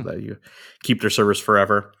out so that you keep their service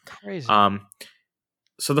forever. Crazy.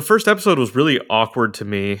 So the first episode was really awkward to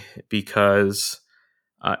me because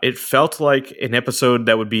it felt like an episode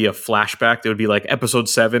that would be a flashback. It would be like episode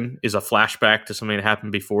 7 is a flashback to something that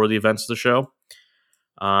happened before the events of the show.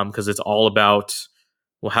 Because it's all about,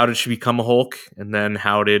 well, how did she become a Hulk? And then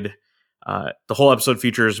how did the whole episode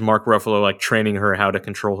features Mark Ruffalo like training her how to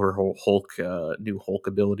control her whole new Hulk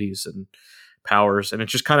abilities and powers. And it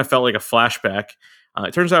just kind of felt like a flashback.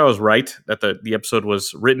 It turns out I was right that the episode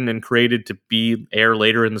was written and created to be air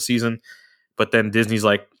later in the season. But then Disney's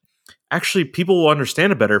like, actually, people will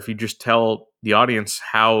understand it better if you just tell the audience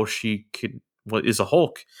how she is a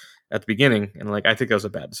Hulk at the beginning. And like, I think that was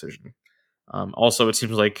a bad decision. Also, it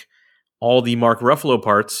seems like all the Mark Ruffalo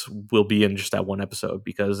parts will be in just that one episode,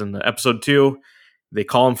 because in the episode 2, they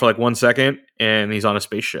call him for like 1 second and he's on a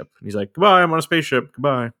spaceship. And he's like, goodbye, I'm on a spaceship.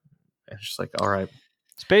 Goodbye. And it's just like, all right.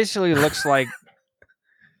 It basically looks like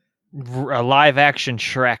a live action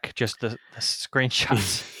Shrek, just the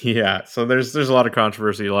screenshots. Yeah. So there's a lot of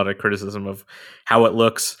controversy, a lot of criticism of how it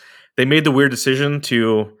looks. They made the weird decision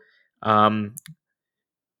to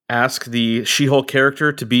ask the She-Hulk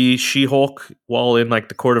character to be She-Hulk while in like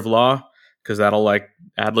the court of law, because that'll like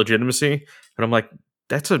add legitimacy. But I'm like,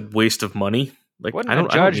 that's a waste of money. Like, Wouldn't I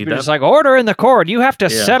don't judge need be that. just like, order in the court, you have to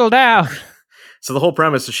settle down. So the whole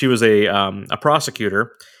premise is she was a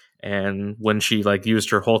prosecutor, and when she like used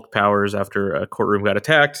her Hulk powers after a courtroom got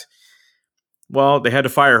attacked, well, they had to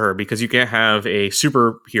fire her because you can't have a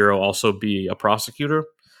superhero also be a prosecutor.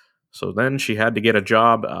 So then she had to get a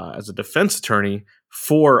job as a defense attorney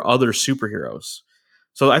for other superheroes.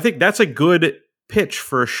 So I think that's a good pitch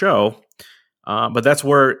for a show, but that's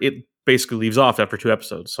where it basically leaves off after 2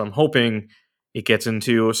 episodes. So I'm hoping it gets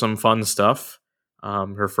into some fun stuff.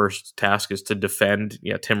 Her first task is to defend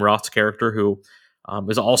Tim Roth's character, who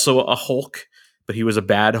is also a Hulk, but he was a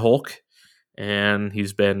bad Hulk, and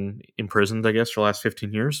he's been imprisoned, I guess, for the last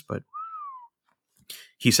 15 years. But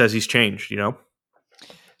he says he's changed,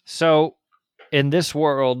 So, in this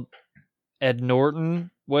world, Ed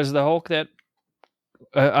Norton was the Hulk that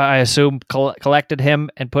I assume collected him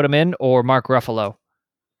and put him in, or Mark Ruffalo?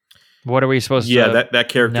 What are we supposed to? Yeah, that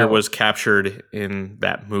character know? was captured in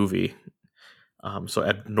that movie. So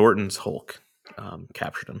Ed Norton's Hulk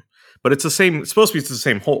captured him, but it's the same. It's supposed to be the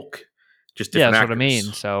same Hulk, just different that's actors. what I mean.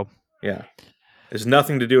 So yeah, there's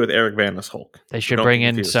nothing to do with Eric Bana's Hulk. They should Don't bring get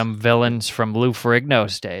in confused. some villains from Lou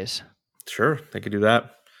Ferrigno's days. Sure, they could do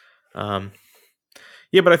that.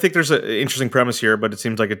 Yeah, but I think there's an interesting premise here, but it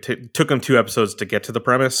seems like it took them 2 episodes to get to the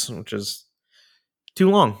premise, which is too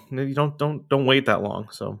long. You don't wait that long.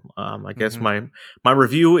 So I guess my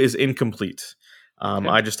review is incomplete.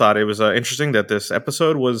 I just thought it was interesting that this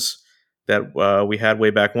episode was that we had way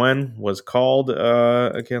back when was called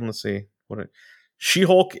again. Let's see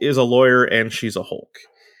She-Hulk is a lawyer and she's a Hulk.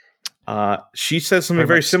 She says something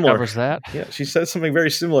very similar. Covers that. Yeah, she says something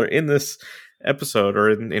very similar in this episode, or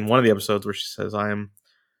in one of the episodes, where she says, I'm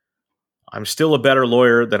still a better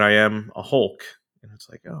lawyer than I am a Hulk. And it's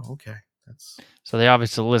like, oh, okay. So they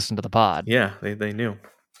obviously listened to the pod. Yeah, they knew.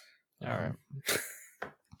 All right.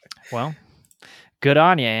 Well, good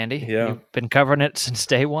on you, Andy. Yeah. You've been covering it since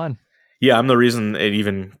day one. Yeah, I'm the reason it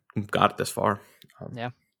even got this far.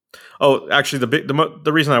 Yeah. Oh, actually,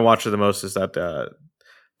 the reason I watched it the most is that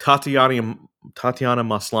Tatiana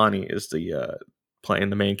Maslany is playing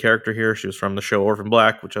the main character here. She was from the show Orphan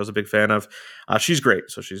Black, which I was a big fan of. She's great.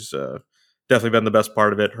 So she's definitely been the best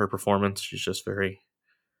part of it. Her performance, she's just very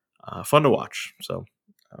fun to watch. So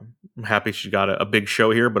I'm happy she got a big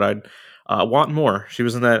show here, but I'd want more. She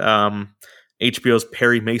was in that HBO's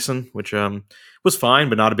Perry Mason, which was fine,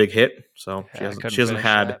 but not a big hit. So she hasn't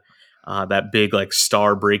had that big like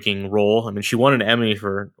star breaking role. I mean, she won an Emmy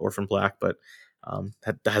for Orphan Black, but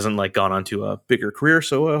that hasn't like gone on to a bigger career.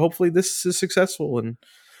 So hopefully this is successful and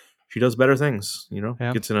she does better things,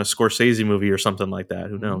 gets in a Scorsese movie or something like that.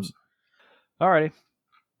 Who knows? Alrighty.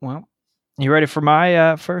 Well, you ready for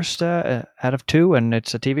my first out of 2, and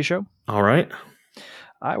it's a TV show? All right.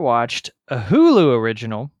 I watched a Hulu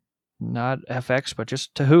original, not FX, but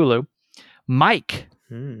just to Hulu, Mike.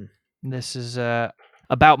 This is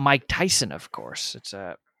about Mike Tyson, of course. It's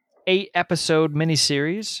 8-episode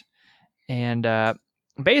miniseries, and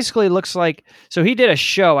basically looks like, so he did a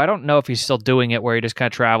show. I don't know if he's still doing it, where he just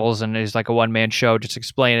kind of travels and is like a one-man show, just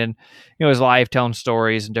explaining, his life, telling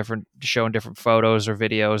stories and showing different photos or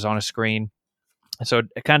videos on a screen. And so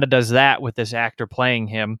it kind of does that with this actor playing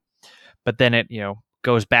him, but then it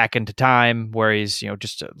goes back into time where he's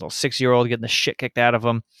just a little 6-year-old getting the shit kicked out of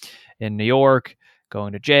him in New York,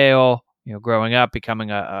 going to jail, growing up,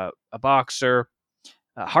 becoming a boxer.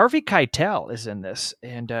 Harvey Keitel is in this,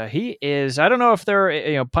 and he is, I don't know if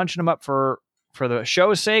they're punching him up for the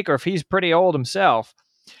show's sake or if he's pretty old himself.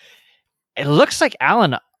 It looks like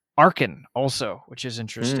Alan Arkin also, which is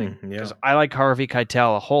interesting because I like Harvey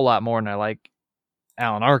Keitel a whole lot more than I like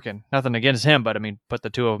Alan Arkin. Nothing against him, but I mean, put the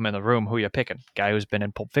two of them in the room, who you picking? Guy who's been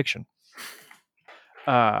in Pulp Fiction.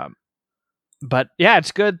 But yeah,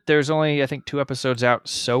 it's good. There's only, I think, 2 episodes out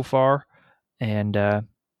so far, and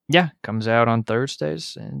comes out on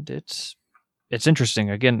Thursdays, and it's interesting.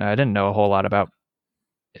 Again, I didn't know a whole lot about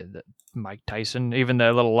Mike Tyson. Even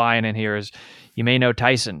the little line in here is, "You may know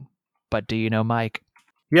Tyson, but do you know Mike?"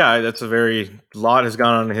 Yeah, that's a lot has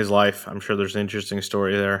gone on in his life. I'm sure there's an interesting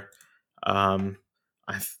story there.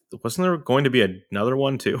 Wasn't there going to be another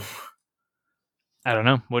one too? I don't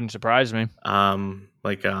know. Wouldn't surprise me.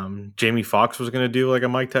 Jamie Foxx was going to do like a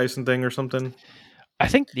Mike Tyson thing or something. I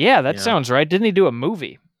think, that sounds right. Didn't he do a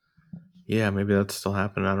movie? Yeah, maybe that's still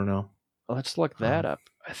happening. I don't know. Let's look that up.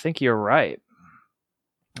 I think you're right.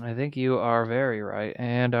 I think you are very right.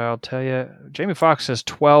 And I'll tell you, Jamie Foxx has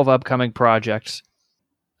 12 upcoming projects.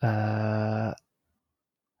 Tyson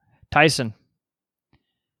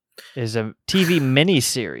is a TV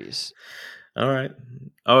miniseries. All right.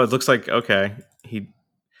 Oh, it looks like, okay.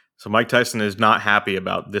 So Mike Tyson is not happy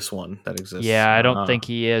about this one that exists. Yeah, I don't think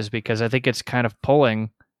he is, because I think it's kind of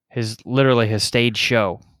pulling his stage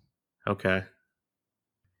show. Okay.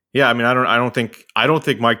 Yeah, I mean, I don't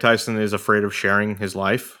think Mike Tyson is afraid of sharing his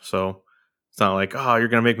life. So it's not like, oh, you're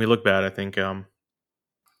going to make me look bad. I think,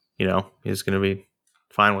 he's going to be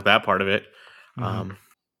fine with that part of it. Mm-hmm.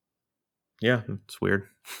 Yeah, it's weird.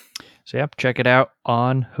 So check it out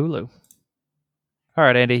on Hulu. All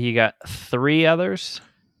right, Andy, you got 3 others?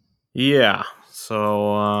 Yeah.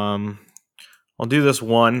 So I'll do this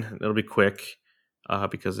one. It'll be quick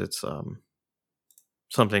because it's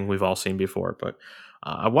something we've all seen before. But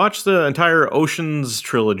I watched the entire Ocean's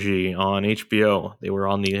trilogy on HBO. They were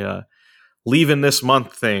on the leaving this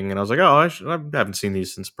month thing, and I was like, oh, I haven't seen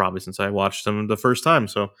these since I watched them the first time.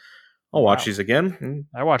 So I'll watch these again.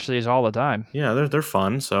 I watch these all the time. Yeah, they're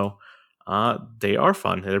fun. So they are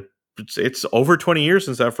fun. It's over 20 years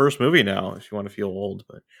since that first movie now, if you want to feel old.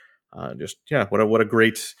 But what a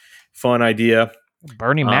great, fun idea.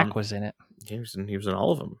 Bernie Mac was in it. He was in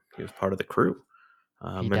all of them. He was part of the crew.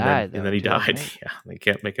 He died. And then he died. Yeah, they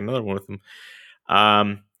can't make another one with him.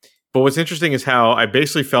 But what's interesting is how I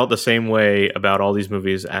basically felt the same way about all these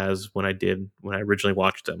movies as when I originally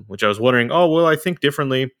watched them, which I was wondering, oh, well, I think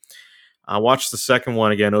differently. I watched the second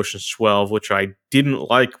one again, Ocean's 12, which I didn't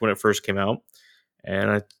like when it first came out. And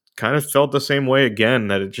I kind of felt the same way again,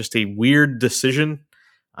 that it's just a weird decision.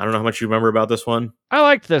 I don't know how much you remember about this one. I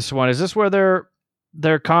liked this one. Is this where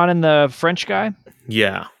they're conning the French guy?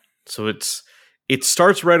 Yeah. So it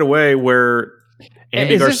starts right away where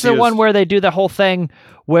Andy Garcia's... Is this the one where they do the whole thing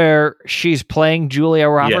where she's playing Julia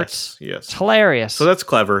Roberts? Yes. It's hilarious. So that's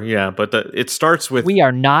clever, yeah. But it starts with... We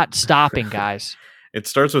are not stopping, guys. It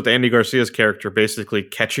starts with Andy Garcia's character basically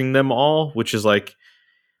catching them all, which is like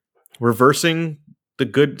reversing the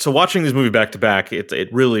good. So watching this movie back to back, it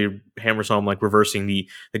really hammers home like reversing the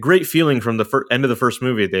great feeling from the end of the first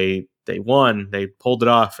movie. They won, they pulled it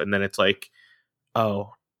off, and then it's like,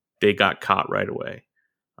 oh, they got caught right away.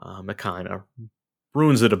 It kind of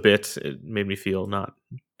ruins it a bit. It made me feel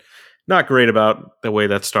not great about the way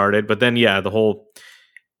that started. But then, yeah, the whole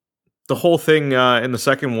thing in the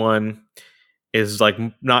second one is like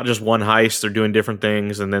not just one heist. They're doing different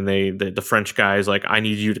things, and then the French guy is like, I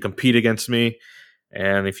need you to compete against me,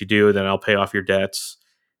 and if you do, then I'll pay off your debts.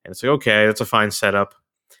 And it's like, okay, that's a fine setup.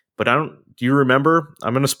 But do you remember?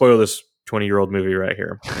 I'm going to spoil this 20-year-old movie right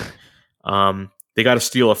here. They got to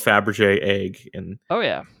steal a Fabergé egg, and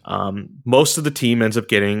most of the team ends up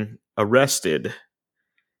getting arrested.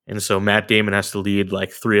 And so Matt Damon has to lead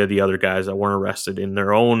like 3 of the other guys that weren't arrested in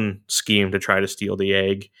their own scheme to try to steal the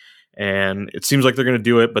egg. And it seems like they're going to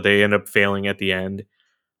do it, but they end up failing at the end.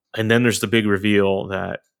 And then there's the big reveal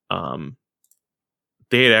that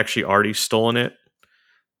they had actually already stolen it.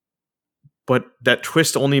 But that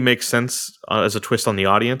twist only makes sense as a twist on the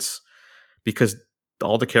audience, because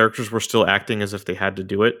all the characters were still acting as if they had to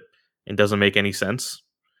do it. It doesn't make any sense.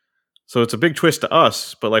 So it's a big twist to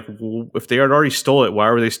us, but like if they had already stole it, why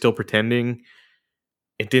were they still pretending?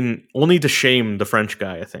 It didn't, only to shame the French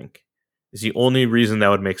guy, I think, is the only reason that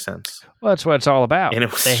would make sense. Well, that's what it's all about. And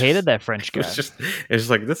it was They hated just- that French guy. It's just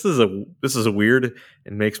like this is a weird.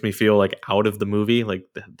 It makes me feel like out of the movie. Like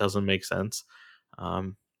that doesn't make sense.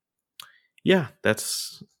 Yeah,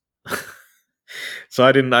 that's. So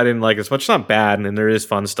I didn't like it as much. It's not bad, and there is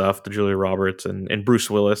fun stuff. The Julia Roberts and Bruce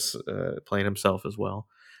Willis playing himself as well.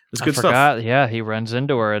 It's good I forgot. stuff. Yeah, he runs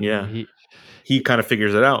into her, and Yeah. He kind of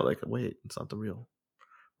figures it out. Like, wait, it's not the real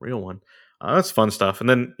one. That's fun stuff. And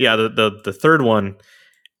then the third one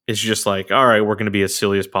is just like, all right, we're going to be as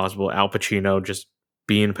silly as possible. Al Pacino just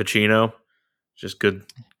being Pacino, just good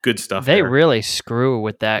stuff. They there. really screw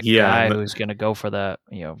with that Yeah, guy and who's going to go for the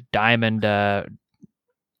diamond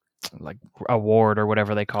like award or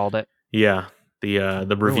whatever they called it. Yeah, the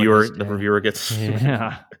Ruined his reviewer day. gets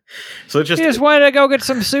Yeah, so it's he just wanted to go get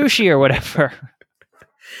some sushi or whatever.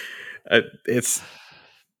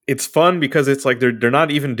 It's fun because it's like they're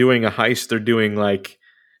not even doing a heist; they're doing like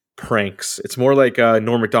pranks. It's more like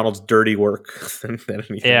Norm Macdonald's dirty work than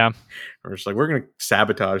anything. Yeah, We're just like we're gonna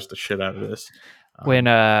sabotage the shit out of this. when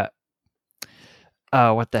what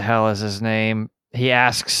the hell is his name?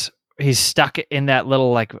 He's stuck in that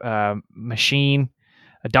little like machine,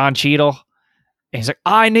 Don Cheadle. And he's like,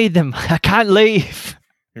 I need them. I can't leave.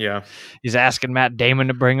 Yeah, He's asking Matt Damon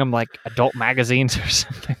to bring him like adult magazines or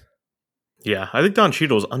something. yeah. I think Don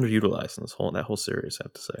Cheadle is underutilized in that whole series. I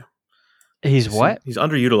have to say, He's what? He's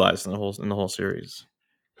underutilized in the whole series.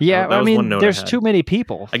 Yeah, that I was one mean, note I there's had. too many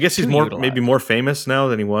people. I guess he's to utilize. maybe more famous now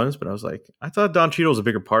than he was, but I was like, I thought Don Cheadle was a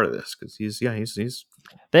bigger part of this because he's They had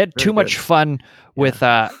very too much good. fun with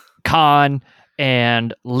Khan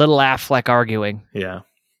and Little Affleck arguing. yeah.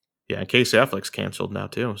 And Casey Affleck's canceled now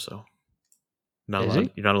too, so Is he?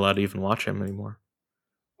 you're not allowed to even watch him anymore.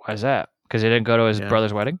 Why is that? Because he didn't go to his Yeah.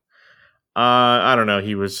 brother's wedding? I don't know.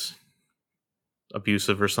 He was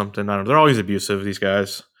abusive or something. I don't know. They're always abusive, these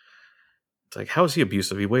guys. It's like, how is he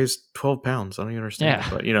abusive? He weighs 12 pounds. I don't even understand. Yeah.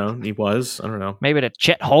 But, he was. I don't know. Maybe to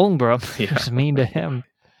Chet Holmgren. He Yeah. was mean to him.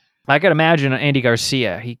 I could imagine Andy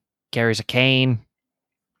Garcia. He carries a cane.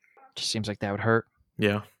 Just seems like that would hurt.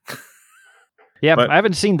 Yeah. Yeah, But- I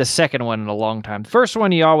haven't seen the second one in a long time. First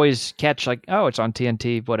one you always catch like, oh, it's on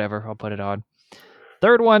TNT, whatever, I'll put it on.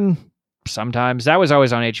 Third one, sometimes. That was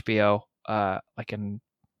always on HBO, at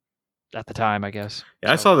the time, I guess.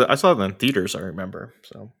 Yeah, So- I saw that in theaters, I remember.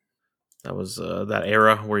 So that was that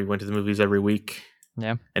era where you went to the movies every week.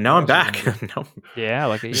 Yeah. And now I'm That was back. Now Yeah,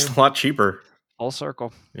 look at you. it's a lot cheaper. Full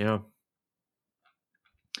circle. Yeah.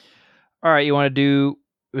 All right, you want to do,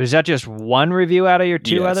 is that just one review out of your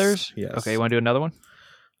two Yes, others? yes. Okay, you want to do another one?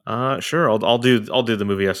 Sure. I'll do the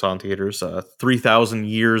movie I saw in theaters. 3,000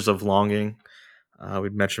 Years of Longing.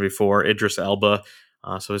 We'd mentioned before Idris Elba.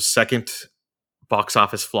 So his second box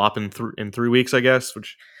office flop in 3 weeks, I guess.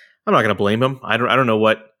 Which I'm not going to blame him. I don't know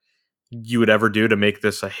what you would ever do to make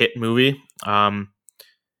this a hit movie.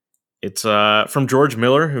 It's from George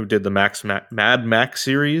Miller, who did the Mad Max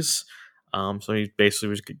series. So he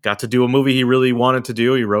basically got to do a movie he really wanted to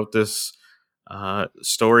do. He wrote this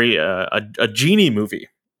story, a genie movie.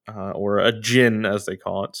 Or a djinn, as they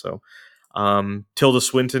call it. So, Tilda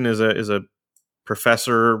Swinton is a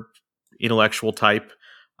professor, intellectual type.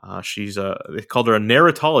 They called her a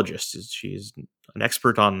narratologist. She's an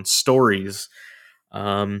expert on stories.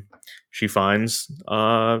 She finds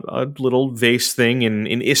a little vase thing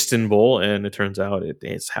in Istanbul, and it turns out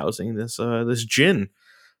it's housing this djinn,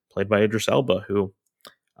 played by Idris Elba, who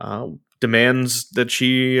demands that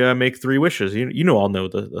she make 3 wishes. You all know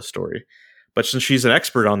the story. But since she's an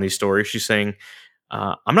expert on these stories, she's saying,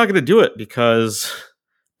 I'm not going to do it because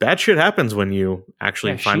bad shit happens when you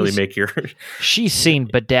actually finally make your... She's seen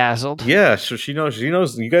Bedazzled. Yeah, so she knows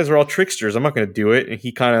you guys are all tricksters. I'm not going to do it. And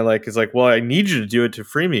he kind of is like, well, I need you to do it to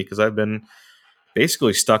free me because I've been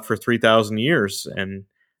basically stuck for 3,000 years. And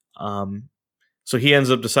so he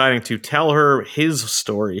ends up deciding to tell her his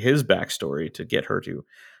story, his backstory, to get her to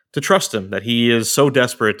trust him, that he is so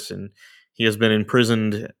desperate and he has been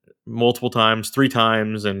imprisoned multiple times, 3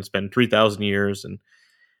 times, and it's been 3,000 years. And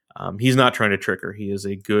he's not trying to trick her. He is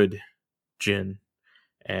a good djinn.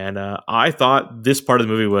 And I thought this part of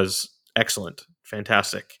the movie was excellent,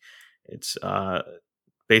 fantastic. It's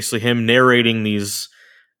basically him narrating these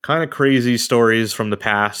kind of crazy stories from the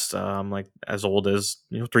past, like as old as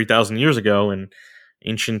 3,000 years ago, and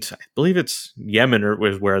ancient. I believe it's Yemen or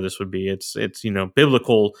was where this would be. It's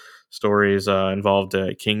biblical stories involved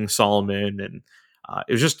King Solomon, and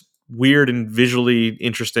it was just weird and visually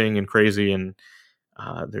interesting and crazy. And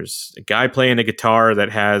there's a guy playing a guitar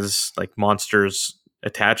that has like monsters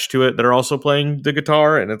attached to it that are also playing the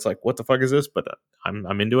guitar, and it's like, what the fuck is this? But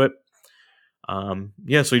I'm into it. So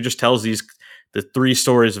he just tells the 3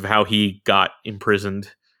 stories of how he got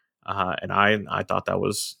imprisoned, and I thought that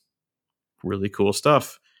was really cool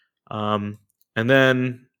stuff. And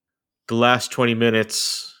then the last 20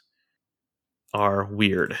 minutes are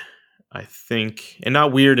weird, I think, and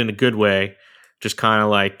not weird in a good way, just kind of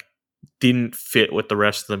like didn't fit with the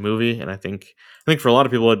rest of the movie. And I think for a lot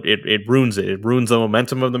of people, it ruins it. It ruins the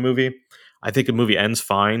momentum of the movie. I think the movie ends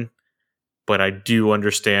fine, but I do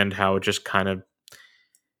understand how it just kind of,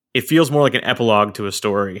 it feels more like an epilogue to a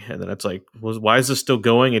story. And then it's like, why is this still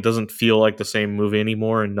going? It doesn't feel like the same movie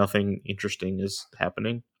anymore, and nothing interesting is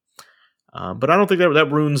happening. But I don't think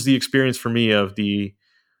that ruins the experience for me of the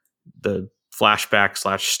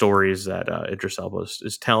flashback / stories that Idris Elba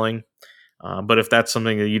is telling. But if that's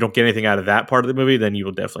something that you don't get anything out of that part of the movie, then you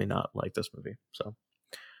will definitely not like this movie. So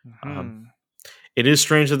it is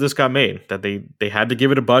strange that this got made, that they had to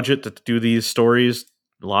give it a budget to do these stories,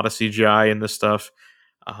 a lot of CGI in this stuff.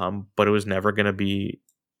 But it was never going to be,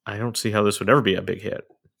 I don't see how this would ever be a big hit.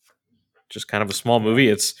 Just kind of a small movie.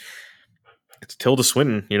 It's Tilda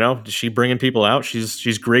Swinton, Is she bringing people out?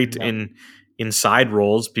 She's great in side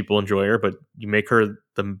roles. People enjoy her, but you make her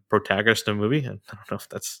the protagonist of a movie, and I don't know if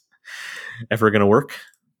that's ever going to work.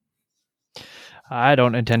 I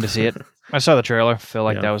don't intend to see it. I saw the trailer. Feel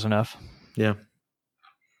like that was enough. Yeah.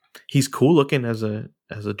 He's cool looking as a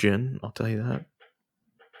djinn, I'll tell you that.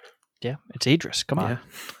 Yeah, it's Idris. Come on. Yeah.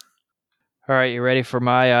 All right, you ready for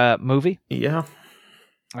my movie? Yeah.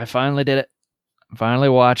 I finally did it. Finally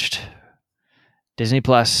watched Disney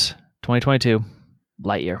Plus 2022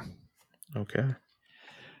 Lightyear. Okay.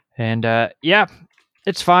 And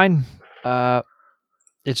it's fine.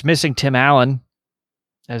 It's missing Tim Allen,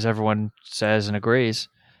 as everyone says and agrees.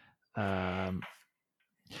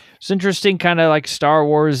 It's interesting, kind of like Star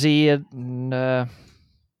Wars-y, and I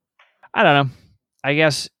don't know. I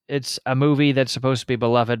guess it's a movie that's supposed to be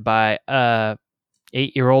beloved by a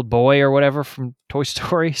 8-year-old boy or whatever from Toy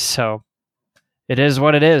Story, so it is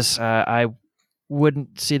what it is. I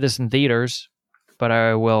wouldn't see this in theaters, but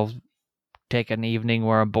I will take an evening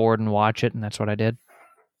where I'm bored and watch it, and that's what I did.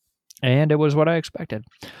 And it was what I expected.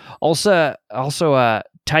 Also,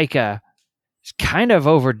 Taika is kind of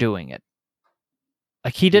overdoing it.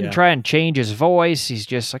 Like, he didn't try and change his voice. He's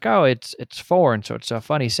just like, oh, it's foreign, so it's a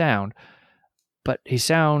funny sound. But he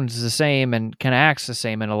sounds the same and kind of acts the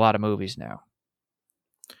same in a lot of movies now.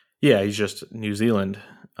 Yeah, he's just New Zealand.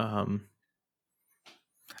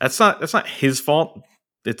 That's not his fault.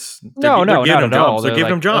 They're giving him jobs. They're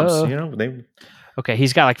giving him jobs. Okay,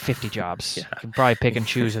 he's got like 50 jobs. Yeah. You can probably pick and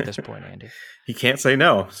choose at this point, Andy. He can't say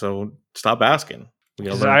no, so stop asking.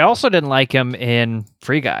 I also didn't like him in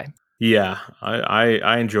Free Guy. Yeah,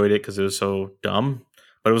 I enjoyed it because it was so dumb,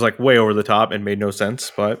 but it was like way over the top and made no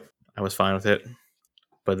sense. But I was fine with it.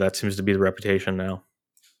 But that seems to be the reputation now.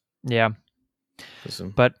 Yeah,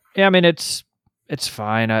 but yeah, I mean it's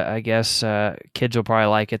fine. I guess kids will probably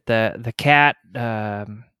like it. The cat,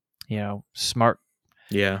 smart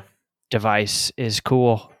device is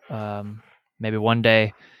cool. Maybe one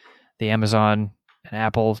day the Amazon and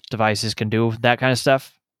Apple devices can do that kind of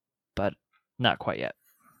stuff, but not quite yet.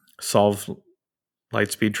 Solve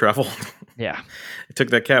light speed travel. Yeah. It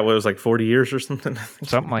took that cat, what, it was like 40 years or something?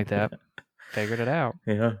 Something like that. Figured it out.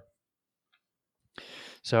 Yeah.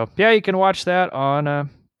 So, yeah, you can watch that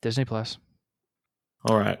on Disney Plus.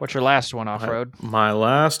 All right. What's your last one, Off-Road? My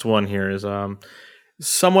last one here is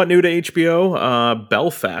somewhat new to HBO,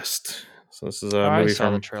 Belfast. So this is a movie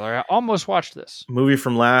from the trailer. I almost watched this. Movie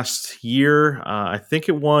from last year. I think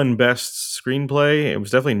it won Best Screenplay. It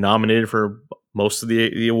was definitely nominated for most of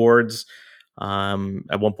the awards.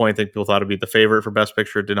 At one point, I think people thought it'd be the favorite for Best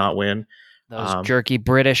Picture. It did not win. Those jerky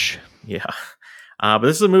British. Yeah. But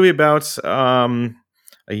this is a movie about a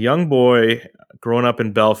young boy growing up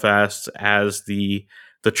in Belfast as the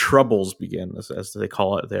Troubles begin, as they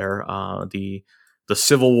call it there. The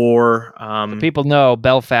Civil War. People know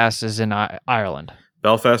Belfast is in Ireland.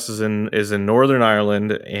 Belfast is in Northern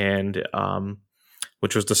Ireland, and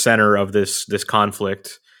which was the center of this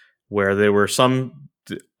conflict, where there were some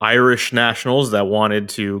Irish nationals that wanted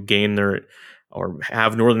to gain or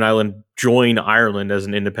have Northern Ireland join Ireland as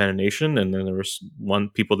an independent nation, and then there was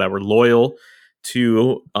people that were loyal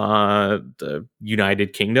to the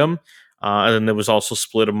United Kingdom, and then there was also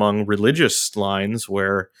split among religious lines,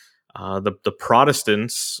 where the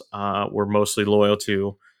Protestants were mostly loyal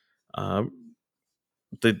to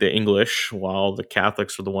the English, while the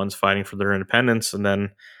Catholics were the ones fighting for their independence, and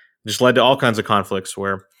then just led to all kinds of conflicts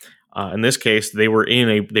where. In this case, they were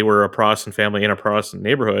a Protestant family in a Protestant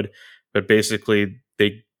neighborhood, but basically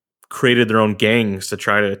they created their own gangs to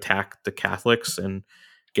try to attack the Catholics and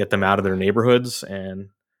get them out of their neighborhoods. And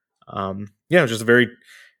it was just a very,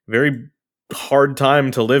 very hard time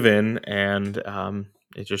to live in, and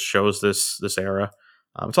it just shows this era.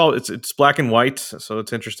 It's black and white, so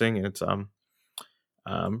it's interesting. And it's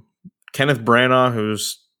Kenneth Branagh,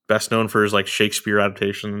 who's best known for his like Shakespeare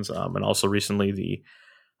adaptations, and also recently the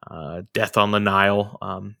Death on the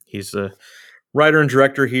Nile. He's the writer and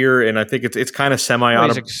director here, and I think it's kind of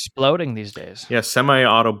He's exploding these days. Yeah,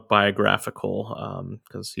 semi-autobiographical,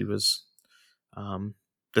 because he was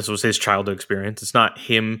this was his childhood experience. It's not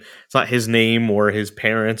him, it's not his name or his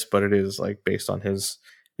parents, but it is like based on his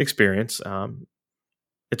experience.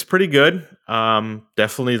 It's pretty good.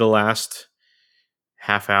 Definitely the last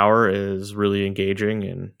half hour is really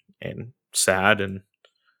engaging and sad, and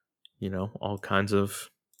all kinds of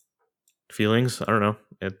feelings. I don't know.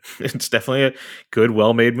 It's definitely a good,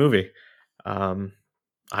 well-made movie.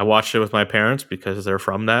 I watched it with my parents because they're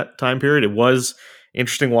from that time period. It was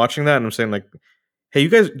interesting watching that, and I'm saying like, hey, you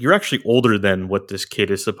guys, you're actually older than what this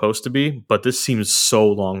kid is supposed to be, but this seems so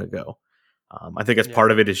long ago. I think as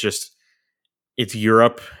part of it is just it's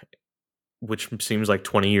Europe, which seems like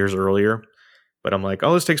 20 years earlier. But I'm like,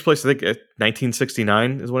 oh, this takes place, I think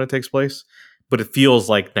 1969 is when it takes place, but it feels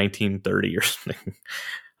like 1930 or something.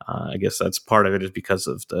 I guess that's part of it is because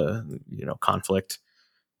of the conflict.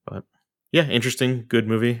 But yeah, interesting, good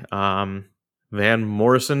movie. Van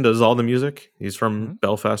Morrison does all the music. He's from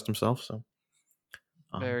Belfast himself, so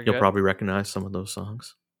you'll probably recognize some of those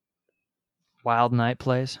songs. Wild Night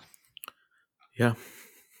plays. Yeah.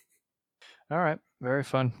 All right. Very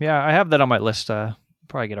fun. Yeah, I have that on my list.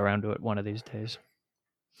 Probably get around to it one of these days.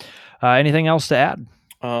 Anything else to add?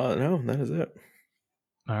 No, that is it.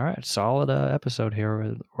 All right. Solid episode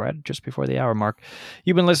here, right just before the hour mark.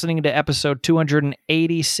 You've been listening to episode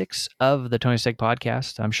 286 of the Tony Steak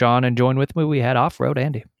Podcast. I'm Sean, and join with me, we had Off-Road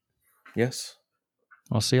Andy. Yes.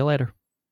 I'll see you later.